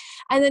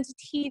 and then to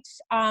teach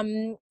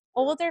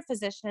older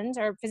physicians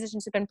or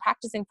physicians who've been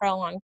practicing for a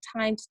long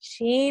time to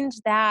change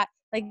that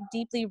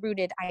deeply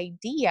rooted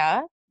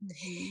idea,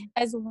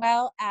 as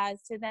well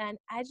as to then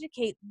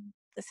educate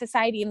the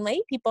society and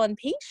lay people and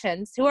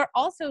patients who are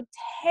also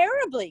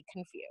terribly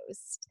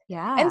confused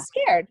and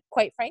scared,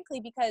 quite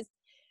frankly, because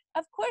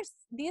of course,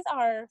 these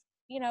are,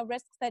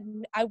 risks that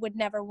I would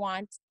never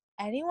want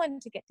anyone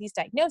to get these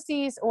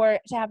diagnoses or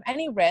to have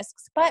any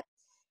risks. But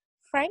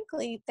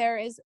frankly,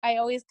 I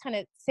always kind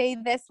of say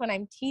this when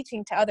I'm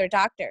teaching to other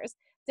doctors,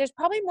 there's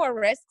probably more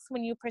risks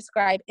when you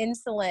prescribe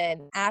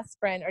insulin,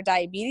 aspirin, or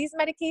diabetes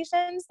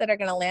medications that are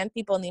going to land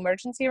people in the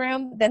emergency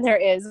room than there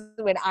is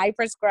when I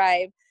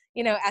prescribe,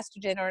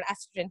 estrogen or an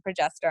estrogen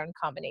progesterone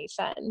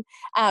combination.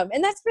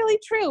 And that's really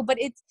true, but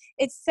it's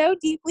so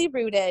deeply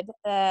rooted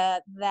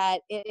that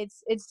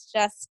it's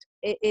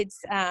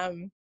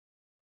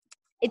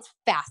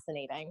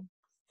fascinating.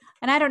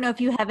 And I don't know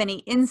if you have any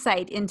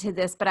insight into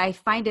this, but I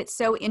find it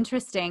so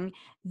interesting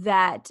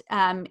that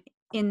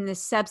in the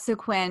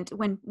subsequent,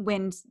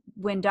 when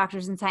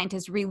doctors and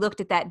scientists relooked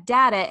at that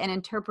data and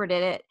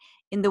interpreted it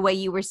in the way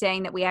you were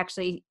saying that we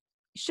actually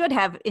should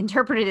have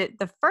interpreted it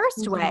the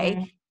first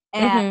way,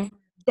 and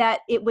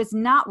that it was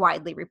not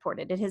widely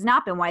reported. It has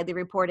not been widely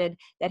reported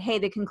that, hey,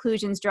 the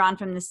conclusions drawn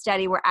from the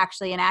study were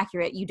actually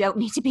inaccurate. You don't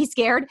need to be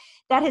scared.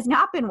 That has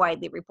not been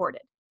widely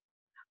reported.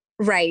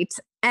 Right.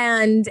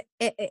 And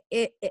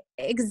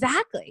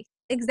exactly.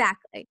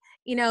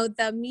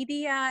 The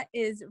media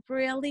is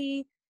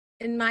really,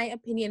 in my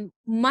opinion,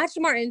 much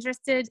more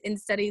interested in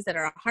studies that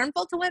are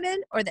harmful to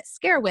women or that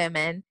scare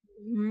women,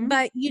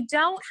 but you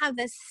don't have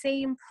the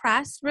same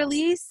press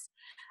release,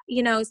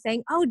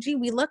 saying, oh, gee,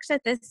 we looked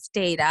at this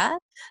data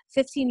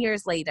 15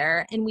 years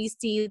later, and we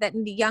see that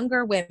in the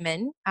younger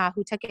women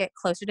who took it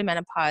closer to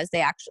menopause, they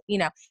actually,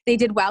 they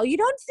did well. You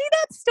don't see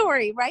that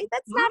story, right?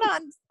 That's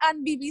not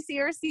on BBC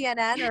or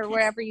CNN or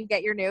wherever you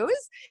get your news.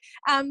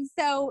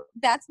 So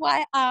that's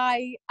why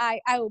I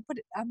will put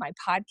it on my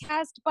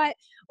podcast,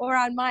 or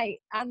on my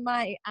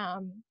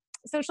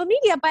social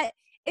media, but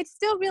it's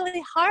still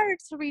really hard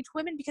to reach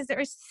women because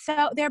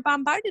they're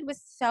bombarded with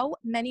so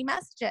many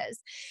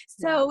messages.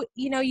 So,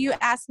 you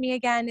asked me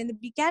again in the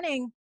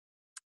beginning,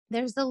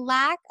 there's a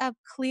lack of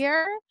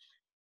clear,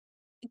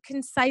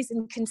 concise,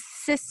 and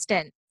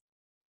consistent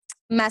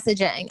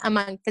messaging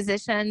among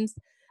physicians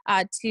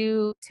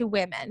to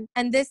women.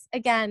 And this,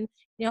 again,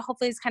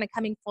 hopefully is kind of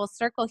coming full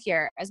circle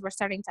here as we're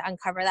starting to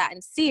uncover that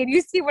and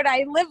you see what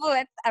I live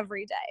with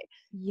every day.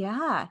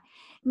 Yeah.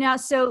 Now,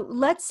 so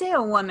let's say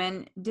a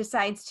woman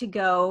decides to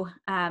go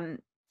to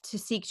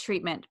seek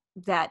treatment,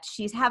 that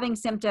she's having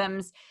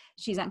symptoms,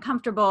 she's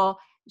uncomfortable,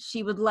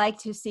 she would like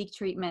to seek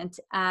treatment.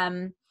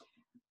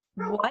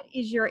 What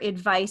is your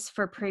advice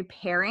for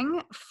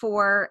preparing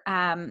for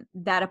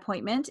that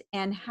appointment,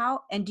 and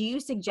do you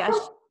suggest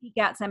you seek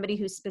out somebody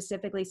who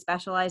specifically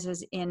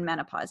specializes in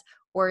menopause,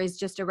 or is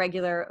just a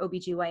regular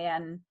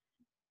OBGYN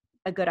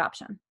a good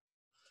option?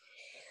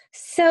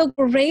 So,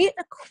 great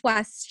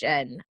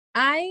question.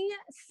 I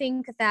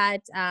think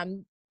that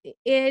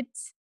it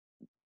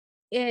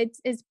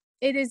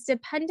is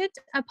dependent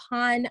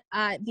upon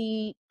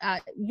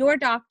your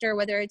doctor,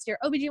 whether it's your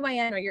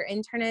OBGYN or your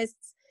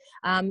internist's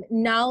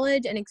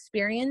knowledge and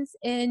experience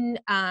in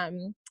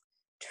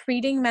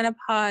treating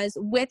menopause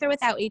with or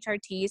without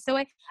HRT. So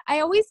I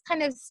always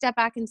kind of step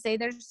back and say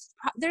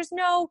there's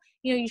no,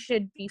 you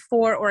should be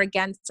for or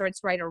against, or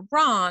it's right or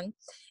wrong.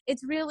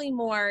 It's really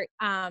more,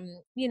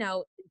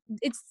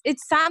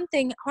 it's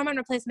something, hormone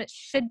replacement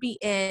should be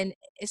in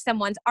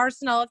someone's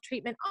arsenal of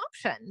treatment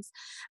options.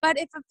 But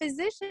if a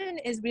physician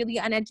is really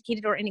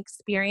uneducated or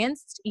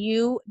inexperienced,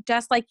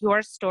 just like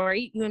your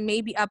story, you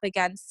may be up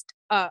against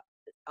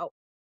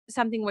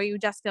something where you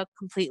just feel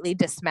completely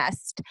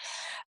dismissed.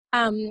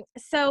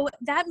 So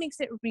that makes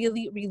it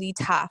really, really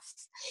tough.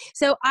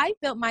 So I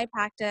built my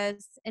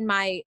practice and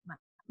my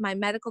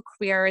medical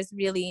career is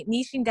really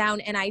niching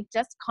down, and I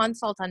just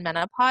consult on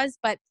menopause,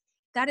 but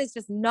that is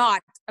just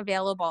not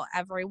available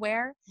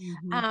everywhere.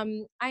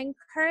 I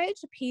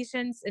encourage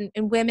patients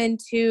and women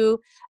to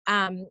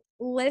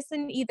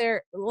listen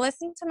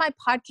to my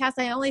podcast.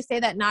 I only say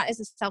that not as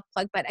a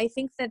self-plug, but I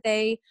think that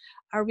they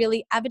are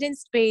really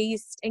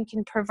evidence-based and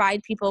can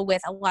provide people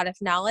with a lot of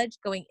knowledge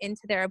going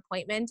into their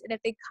appointment. And if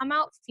they come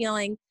out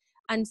feeling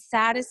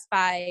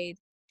unsatisfied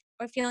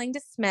or feeling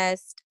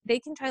dismissed, they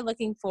can try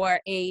looking for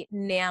a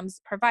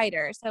NAMS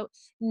provider. So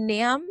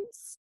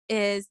NAMS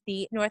is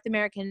the North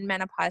American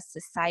Menopause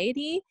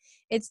Society.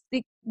 It's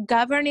the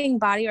governing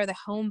body or the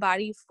home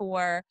body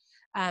for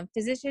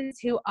physicians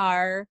who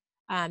are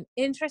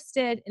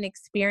interested and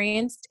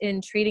experienced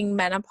in treating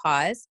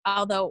menopause.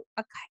 Although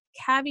a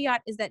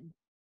caveat is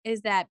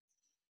that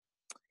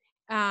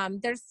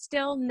there's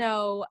still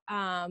no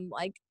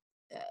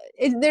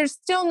there's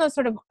still no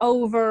sort of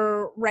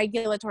over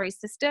regulatory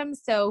system.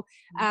 So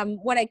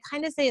what I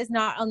kind of say is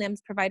not all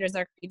NAMS providers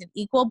are created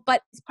equal,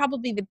 but it's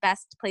probably the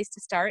best place to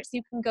start. So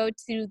you can go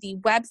to the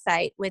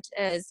website, which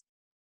is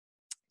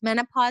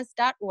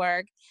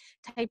menopause.org,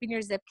 type in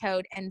your zip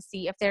code and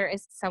see if there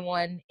is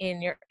someone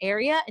in your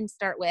area and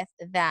start with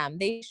them.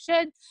 They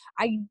should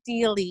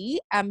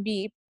ideally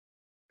be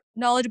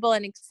knowledgeable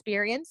and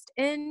experienced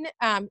in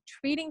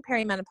treating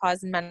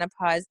perimenopause and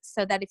menopause,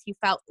 so that if you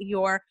felt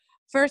your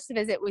first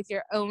visit with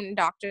your own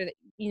doctor that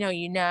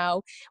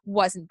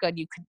wasn't good,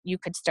 you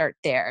could start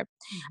there.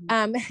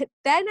 Then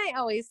I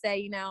always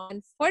say,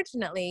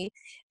 unfortunately,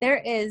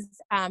 there is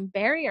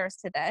barriers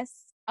to this.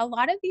 A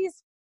lot of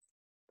these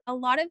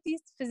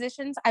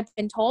physicians, I've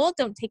been told,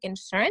 don't take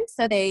insurance,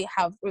 so they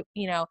have,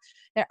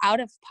 they're out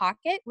of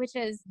pocket, which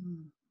is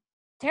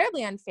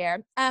terribly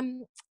unfair.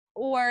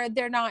 Or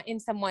they're not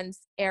in someone's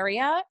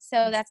area.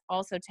 So that's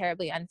also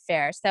terribly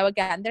unfair. So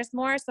again, there's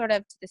more sort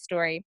of to the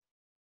story.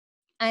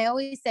 I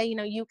always say,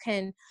 you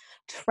can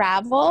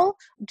travel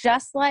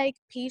just like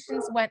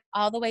patients went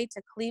all the way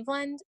to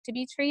Cleveland to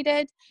be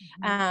treated.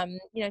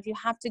 If you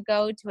have to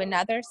go to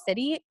another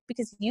city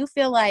because you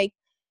feel like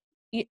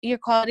your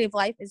quality of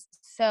life is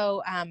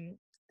so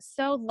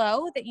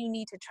low that you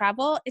need to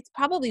travel, it's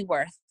probably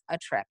worth a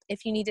trip.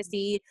 If you need to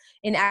see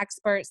an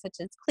expert such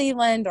as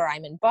Cleveland, or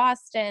I'm in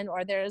Boston,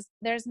 or there's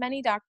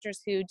many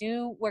doctors who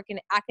do work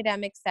in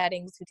academic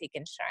settings who take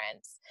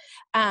insurance.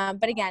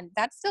 But again,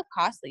 that's still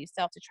costly. You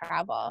still have to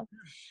travel.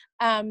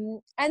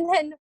 And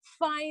then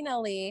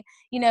finally,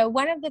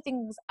 one of the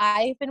things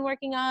I've been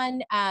working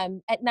on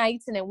at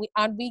nights and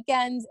on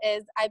weekends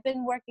is I've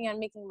been working on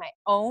making my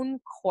own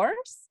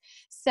course.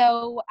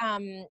 So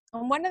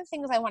one of the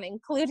things I want to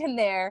include in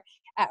there,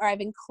 or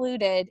I've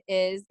included,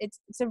 is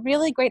it's a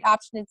really great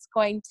option. It's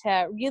going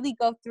to really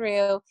go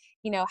through,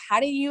 how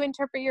do you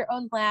interpret your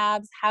own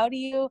labs? How do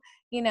you,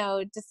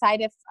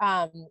 decide if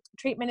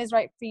treatment is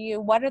right for you?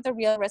 What are the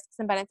real risks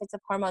and benefits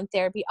of hormone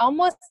therapy?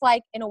 Almost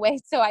like in a way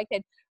so I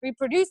could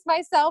reproduce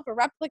myself or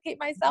replicate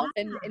myself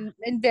in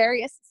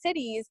various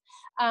cities.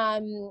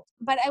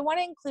 But I want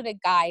to include a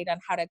guide on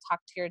how to talk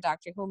to your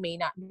doctor who may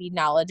not be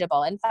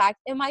knowledgeable. In fact,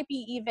 it might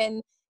be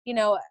even,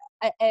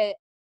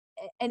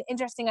 an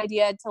interesting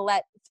idea to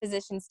let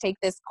physicians take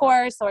this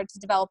course, or to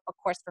develop a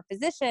course for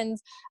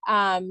physicians,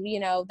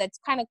 that's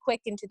kind of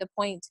quick and to the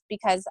point,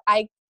 because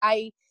I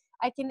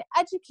can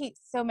educate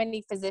so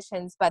many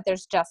physicians, but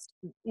there's just,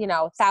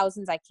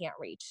 thousands I can't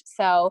reach.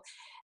 So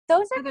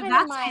those are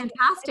that's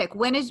fantastic.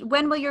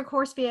 When will your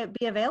course be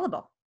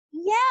available?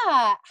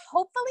 Yeah,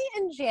 hopefully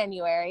in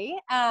January.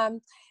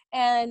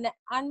 And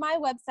on my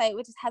website,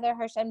 which is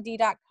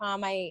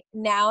heatherhirschmd.com, I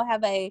now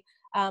have a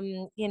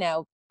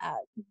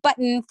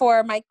button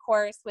for my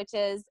course, which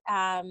is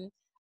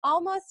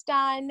almost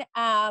done.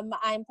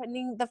 I'm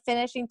putting the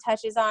finishing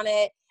touches on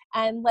it.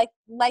 And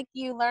like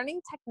you,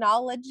 learning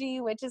technology,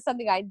 which is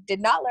something I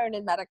did not learn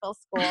in medical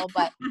school,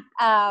 but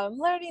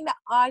learning the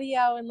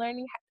audio and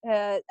learning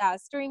how to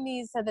stream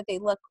these so that they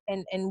look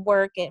and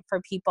work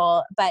for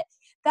people. But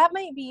that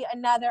might be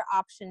another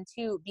option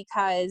too,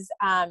 because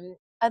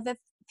of the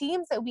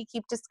themes that we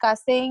keep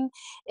discussing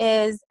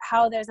is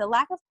how there's a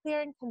lack of clear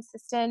and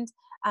consistent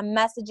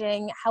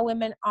messaging, how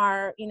women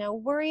are,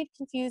 worried,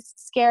 confused,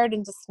 scared,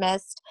 and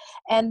dismissed,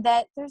 and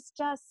that there's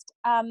just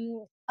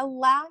a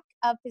lack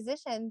of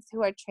physicians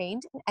who are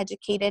trained and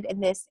educated in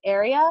this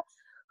area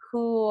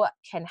who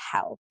can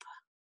help.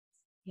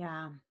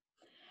 Yeah.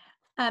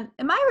 Am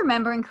I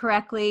remembering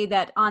correctly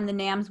that on the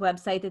NAMS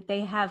website that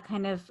they have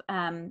kind of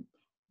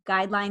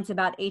guidelines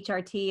about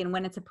HRT and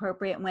when it's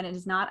appropriate and when it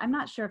is not? I'm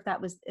not sure if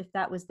that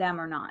was them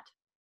or not.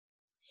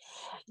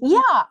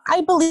 Yeah,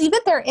 I believe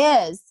that there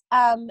is.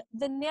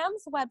 The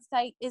NAMS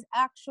website is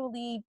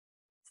actually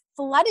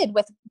flooded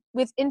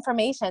with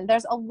information.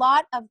 There's a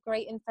lot of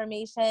great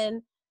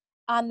information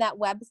on that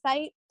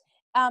website.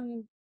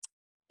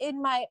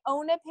 In my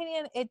own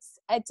opinion, it's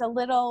a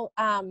little,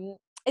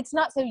 it's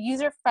not so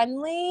user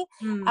friendly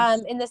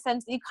in the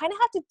sense that you kind of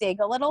have to dig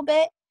a little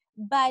bit,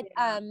 but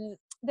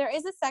there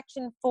is a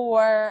section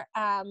for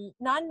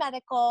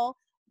non-medical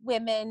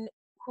women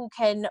who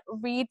can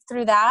read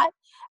through that.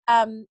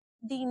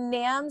 The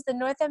NAMS, the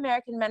North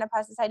American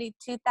Menopause Society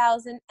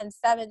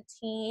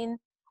 2017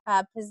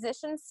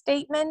 position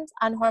statement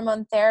on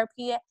hormone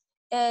therapy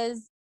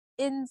is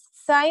in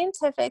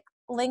scientific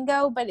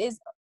lingo, but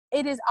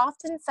it is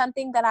often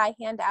something that I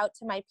hand out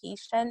to my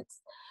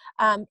patients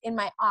in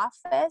my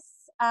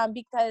office,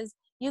 because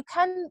you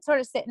can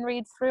sort of sit and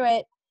read through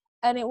it,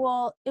 and it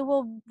will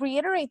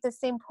reiterate the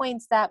same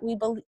points that we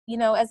believe,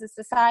 as a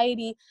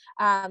society,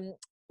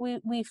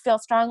 we feel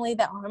strongly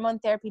that hormone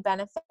therapy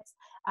benefits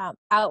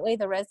outweigh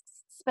the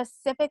risks,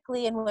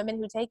 specifically in women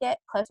who take it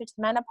closer to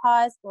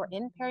menopause or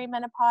in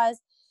perimenopause.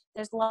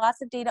 There's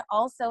lots of data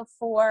also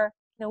for,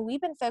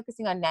 we've been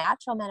focusing on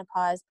natural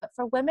menopause, but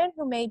for women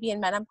who may be in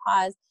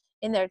menopause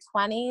in their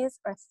 20s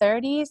or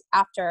 30s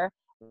after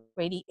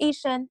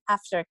radiation,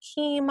 after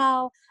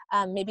chemo,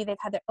 maybe they've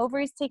had their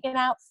ovaries taken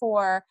out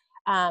for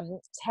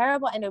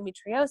terrible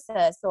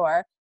endometriosis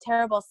or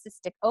terrible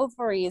cystic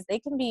ovaries, they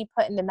can be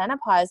put into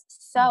menopause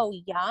so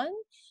young,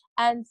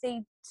 and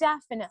they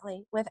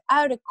definitely,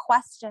 without a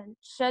question,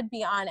 should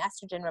be on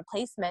estrogen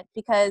replacement,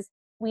 because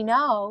we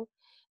know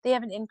they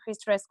have an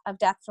increased risk of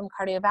death from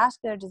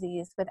cardiovascular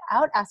disease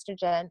without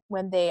estrogen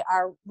when they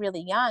are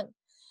really young.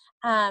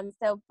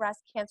 So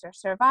breast cancer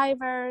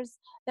survivors,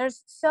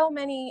 there's so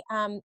many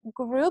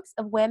groups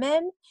of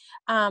women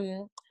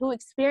who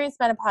experience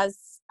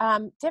menopause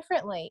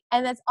differently,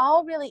 and that's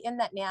all really in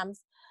that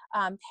NAMS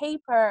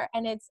paper,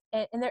 and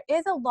there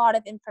is a lot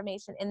of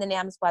information in the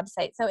NAMS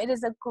website, so it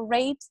is a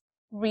great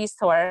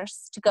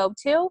resource to go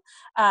to.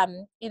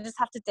 You just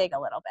have to dig a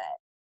little bit.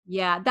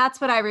 Yeah,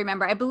 that's what I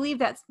remember. I believe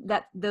that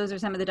those are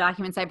some of the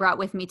documents I brought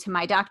with me to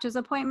my doctor's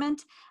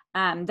appointment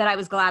that I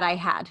was glad I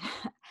had.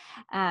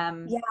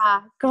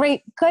 Yeah,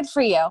 great. Good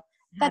for you.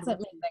 That's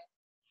amazing.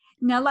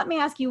 Now, let me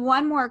ask you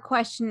one more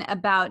question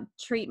about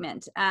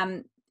treatment.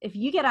 If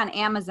you get on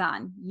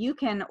Amazon, you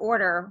can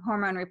order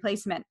hormone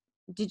replacement.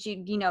 Did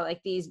you know,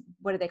 like these,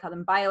 what do they call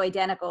them?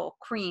 Bioidentical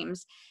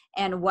creams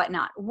and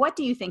whatnot. What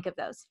do you think of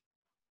those?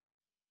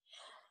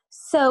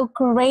 So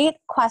great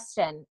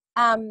question.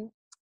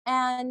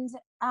 And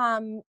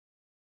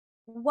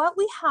what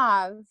we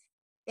have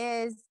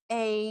is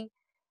a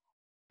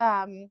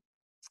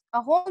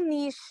whole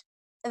niche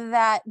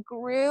that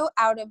grew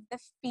out of the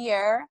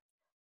fear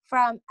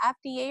from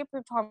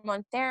FDA-approved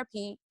hormone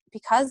therapy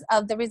because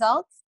of the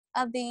results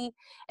of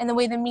and the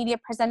way the media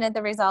presented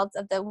the results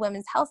of the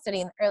women's health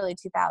study in the early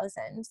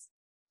 2000s.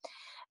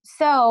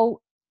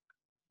 So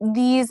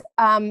these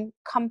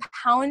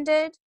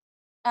compounded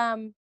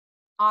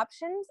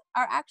options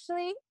are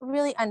actually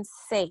really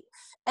unsafe.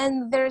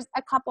 And there's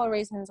a couple of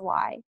reasons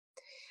why.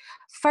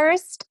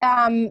 First,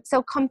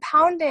 so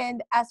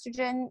compounded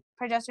estrogen,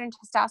 progesterone,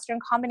 testosterone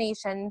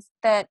combinations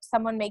that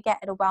someone may get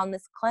at a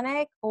wellness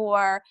clinic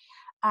or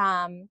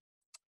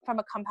from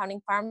a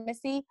compounding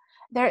pharmacy,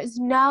 there is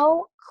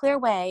no clear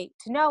way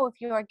to know if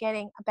you are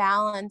getting a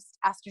balanced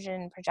estrogen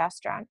and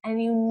progesterone,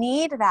 and you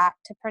need that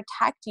to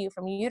protect you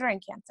from uterine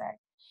cancer.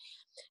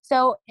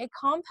 So a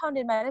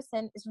compounded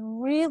medicine is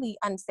really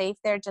unsafe.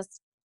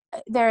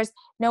 There's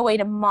no way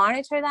to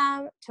monitor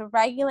them, to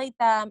regulate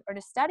them, or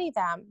to study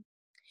them.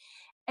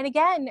 And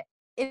again,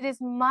 it is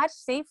much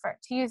safer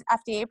to use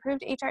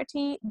FDA-approved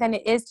HRT than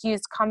it is to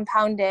use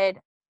compounded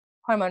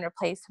hormone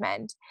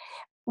replacement.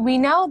 We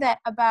know that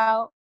of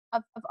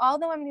all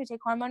the women who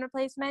take hormone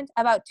replacement,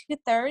 about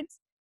 2/3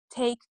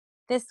 take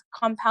this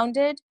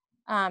compounded,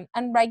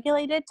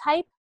 unregulated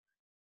type,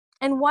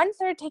 and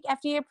 1/3 take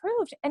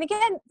FDA-approved. And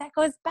again, that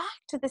goes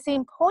back to the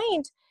same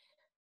point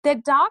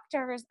that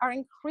doctors are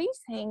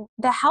increasing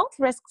the health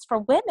risks for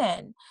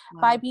women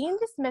by being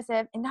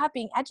dismissive and not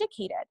being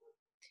educated.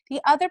 The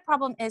other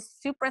problem is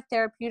super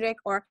therapeutic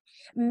or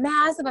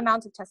massive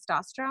amounts of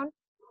testosterone,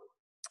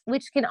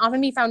 which can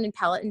often be found in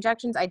pellet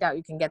injections. I doubt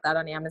you can get that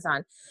on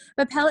Amazon.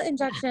 But pellet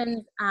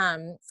injections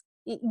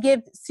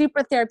give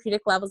super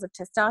therapeutic levels of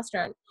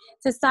testosterone.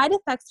 So side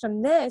effects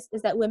from this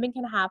is that women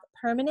can have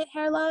permanent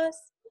hair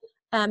loss,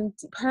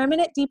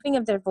 permanent deepening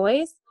of their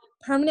voice,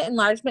 permanent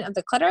enlargement of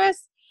the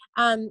clitoris.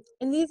 And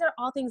these are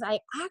all things I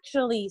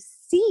actually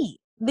see.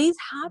 These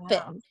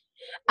happen.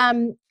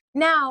 Wow.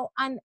 Now,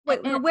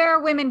 where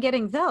are women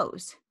getting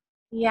those?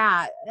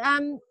 Yeah,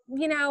 pellet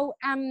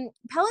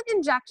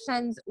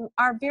injections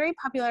are very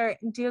popular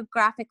in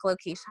geographic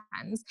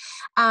locations.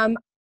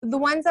 The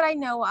ones that I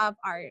know of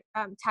are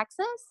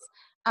Texas,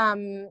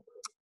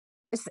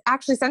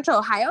 actually Central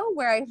Ohio,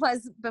 where I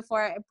was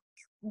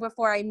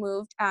before I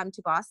moved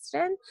to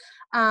Boston,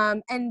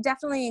 and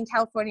definitely in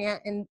California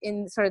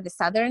in sort of the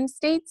southern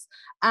states.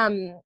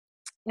 And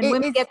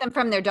women get them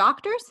from their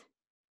doctors?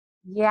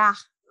 Yeah,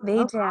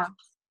 they do.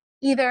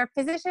 Either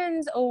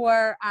physicians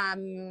or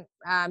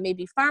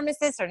maybe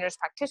pharmacists or nurse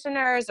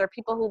practitioners or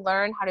people who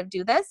learn how to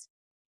do this.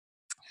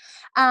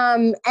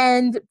 And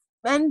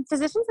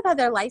physicians have had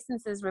their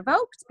licenses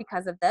revoked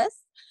because of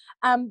this.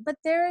 But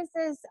there is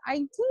this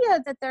idea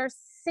that they're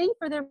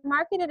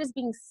marketed as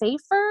being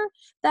safer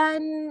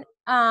than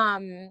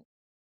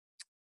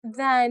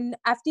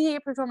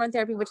FDA-approved hormone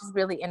therapy, which is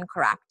really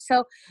incorrect.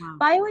 So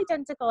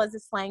bioidentical is a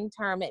slang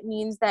term. It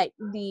means that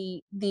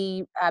the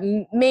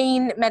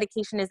main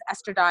medication is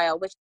estradiol,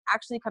 which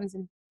actually comes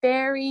in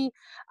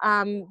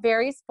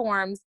various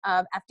forms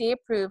of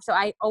FDA-approved. So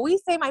I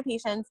always say to my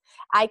patients,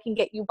 I can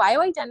get you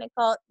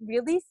bioidentical,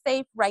 really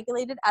safe,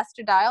 regulated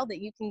estradiol that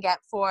you can get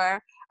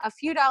for a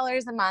few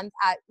dollars a month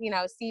at,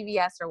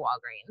 CVS or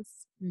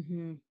Walgreens.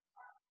 Mm-hmm.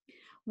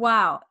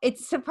 Wow.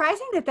 It's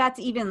surprising that that's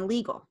even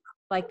legal.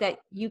 Like that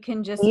you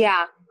can just,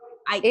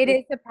 it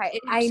is surprising.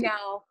 I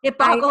know. It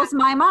boggles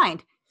my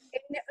mind.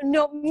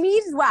 No, me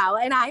as well.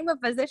 And I'm a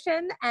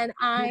physician, and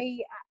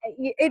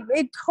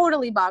it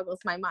totally boggles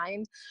my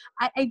mind.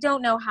 I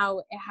don't know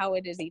how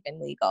it is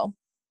even legal.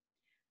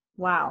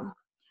 Wow.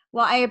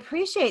 Well, I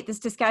appreciate this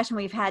discussion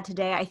we've had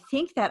today. I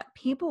think that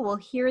people will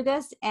hear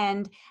this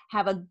and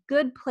have a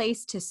good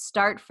place to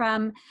start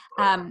from,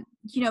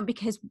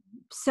 because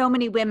so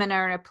many women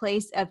are in a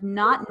place of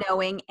not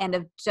knowing and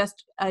of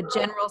just a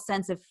general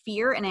sense of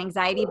fear and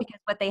anxiety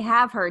because what they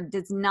have heard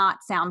does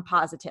not sound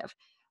positive,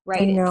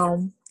 right? I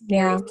know.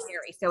 Very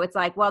scary. So it's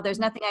like, well, there's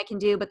nothing I can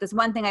do, but this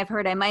one thing I've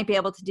heard I might be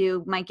able to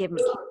do might give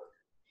me cancer.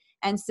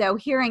 And so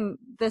hearing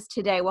this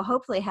today will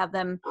hopefully have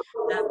them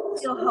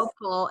feel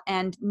hopeful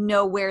and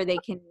know where they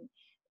can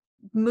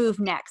move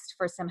next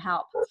for some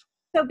help.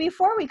 So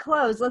before we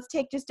close, let's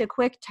take just a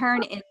quick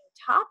turn in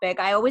topic.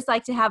 I always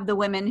like to have the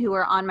women who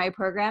are on my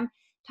program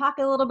talk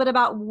a little bit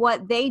about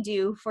what they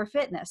do for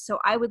fitness. So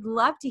I would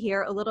love to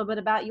hear a little bit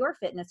about your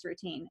fitness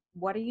routine.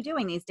 What are you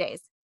doing these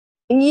days?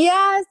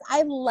 Yes,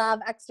 I love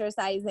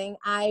exercising.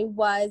 I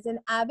was an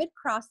avid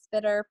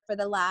CrossFitter for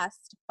the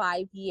last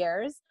 5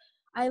 years.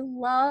 I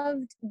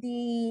loved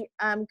the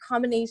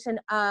combination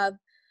of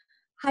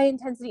high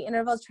intensity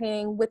interval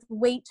training with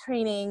weight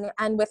training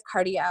and with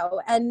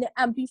cardio. And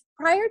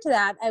prior to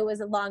that, I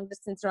was a long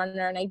distance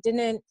runner, and I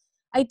didn't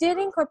I did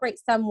incorporate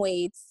some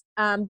weights,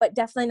 but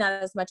definitely not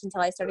as much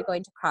until I started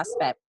going to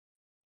CrossFit.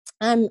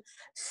 I'm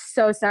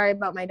so sorry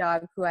about my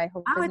dog, who I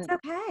hope Oh, it's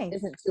okay.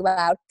 isn't too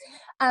loud.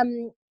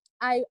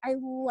 I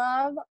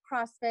love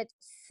CrossFit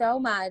so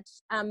much.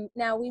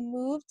 Now we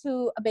moved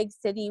to a big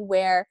city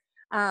where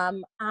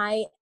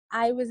I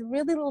was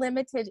really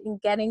limited in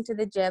getting to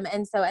the gym,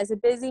 and so as a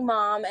busy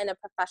mom and a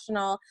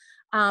professional,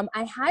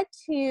 I had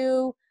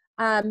to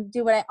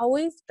do what I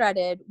always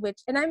dreaded,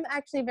 and I'm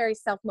actually very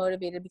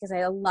self-motivated because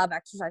I love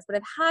exercise, but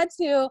I've had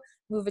to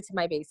move it to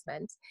my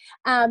basement.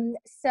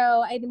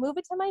 So I had to move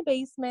it to my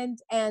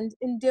basement, and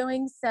in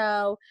doing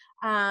so,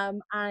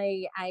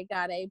 I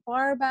got a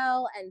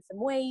barbell and some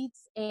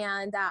weights,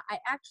 and I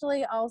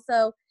actually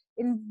also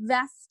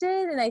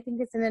invested, and I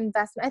think it's an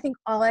investment. I think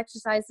all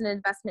exercise is an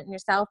investment in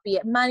yourself, be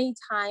it money,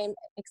 time,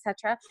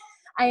 etc.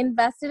 I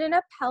invested in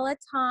a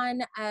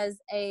Peloton as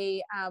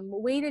a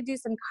way to do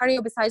some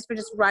cardio besides for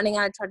just running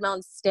on a treadmill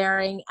and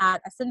staring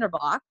at a cinder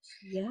block.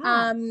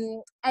 Yeah.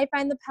 I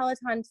find the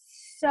Peloton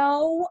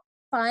so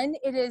fun.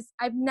 It is.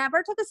 I've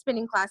never took a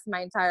spinning class in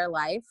my entire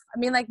life. I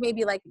mean,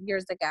 maybe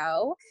years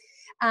ago.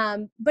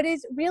 But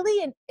it's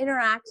really an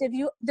interactive.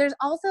 There's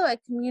also a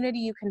community.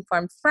 You can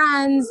form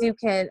friends. You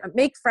can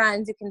make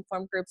friends. You can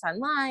form groups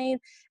online.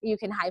 You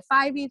can high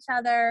five each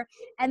other.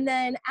 And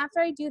then after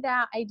I do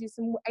that, I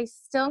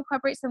still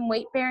incorporate some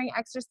weight bearing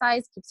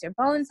exercise. Keeps your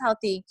bones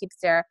healthy. Keeps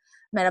your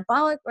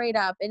metabolic rate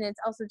up, and it's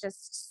also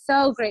just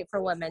so great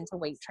for women to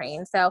weight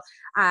train. So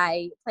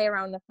I play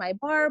around with my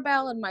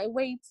barbell and my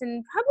weights,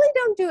 and probably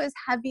don't do as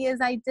heavy as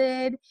I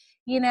did,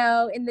 in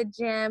the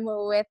gym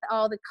with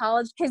all the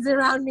college kids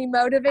around me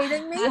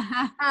motivating me.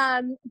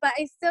 But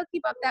I still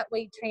keep up that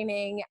weight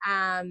training,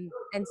 and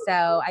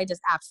so I just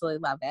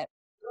absolutely love it.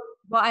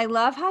 Well, I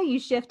love how you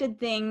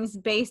shifted things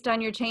based on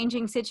your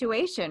changing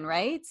situation,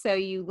 right? So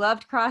you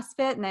loved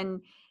CrossFit, and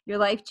then your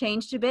life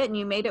changed a bit and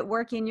you made it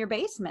work in your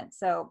basement.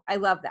 So I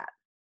love that.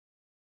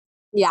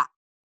 Yeah.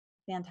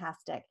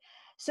 Fantastic.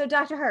 So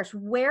Dr. Hirsch,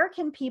 where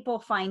can people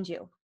find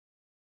you?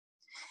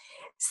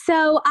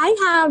 So I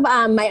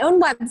have my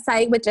own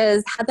website, which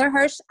is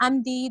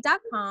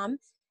heatherhirschmd.com.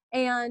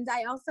 And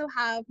I also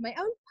have my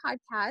own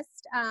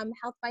podcast,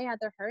 Health by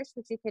Heather Hirsch,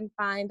 which you can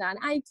find on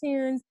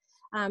iTunes,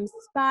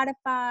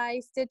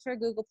 Spotify, Stitcher,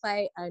 Google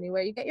Play,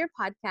 anywhere you get your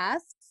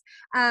podcasts.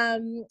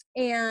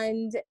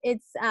 And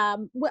it's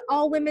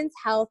all women's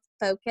health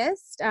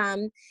focused.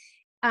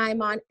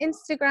 I'm on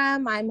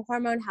Instagram. I'm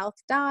Hormone Health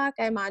Doc.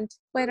 I'm on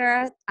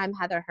Twitter. I'm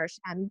Heather Hirsch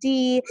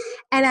MD.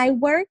 And I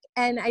work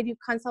and I do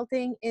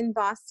consulting in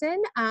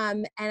Boston.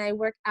 And I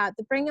work at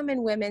the Brigham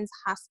and Women's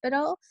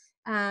Hospital.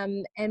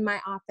 And my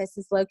office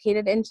is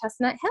located in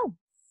Chestnut Hill.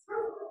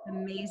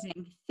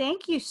 Amazing.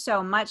 Thank you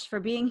so much for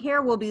being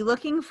here. We'll be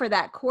looking for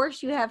that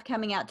course you have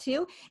coming out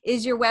too.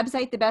 Is your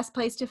website the best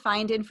place to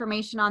find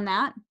information on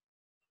that?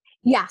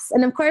 Yes.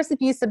 And of course, if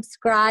you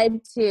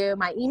subscribe to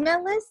my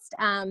email list,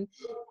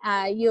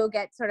 you'll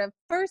get sort of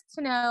first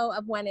to know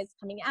of when it's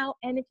coming out.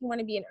 And if you want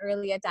to be an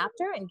early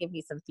adopter and give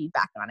me some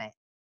feedback on it.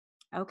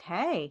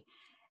 Okay.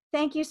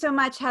 Thank you so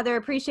much, Heather.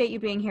 Appreciate you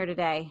being here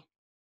today.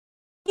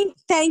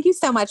 Thank you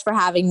so much for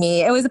having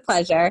me. It was a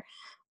pleasure.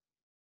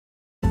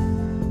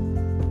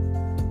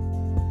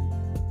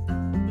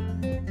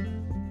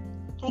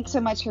 Thanks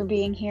so much for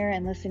being here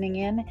and listening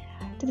in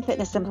to the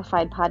Fitness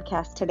Simplified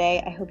podcast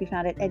today. I hope you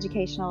found it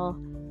educational,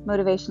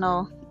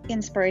 motivational,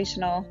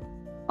 inspirational,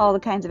 all the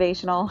kinds of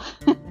ational.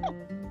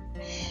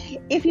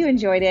 If you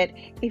enjoyed it,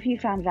 if you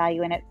found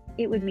value in it,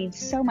 it would mean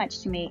so much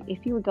to me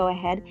if you would go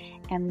ahead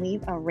and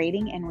leave a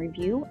rating and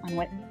review on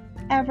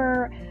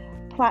whatever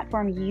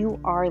platform you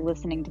are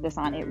listening to this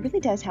on. It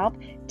really does help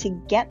to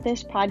get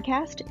this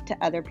podcast to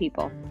other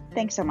people.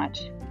 Thanks so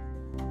much.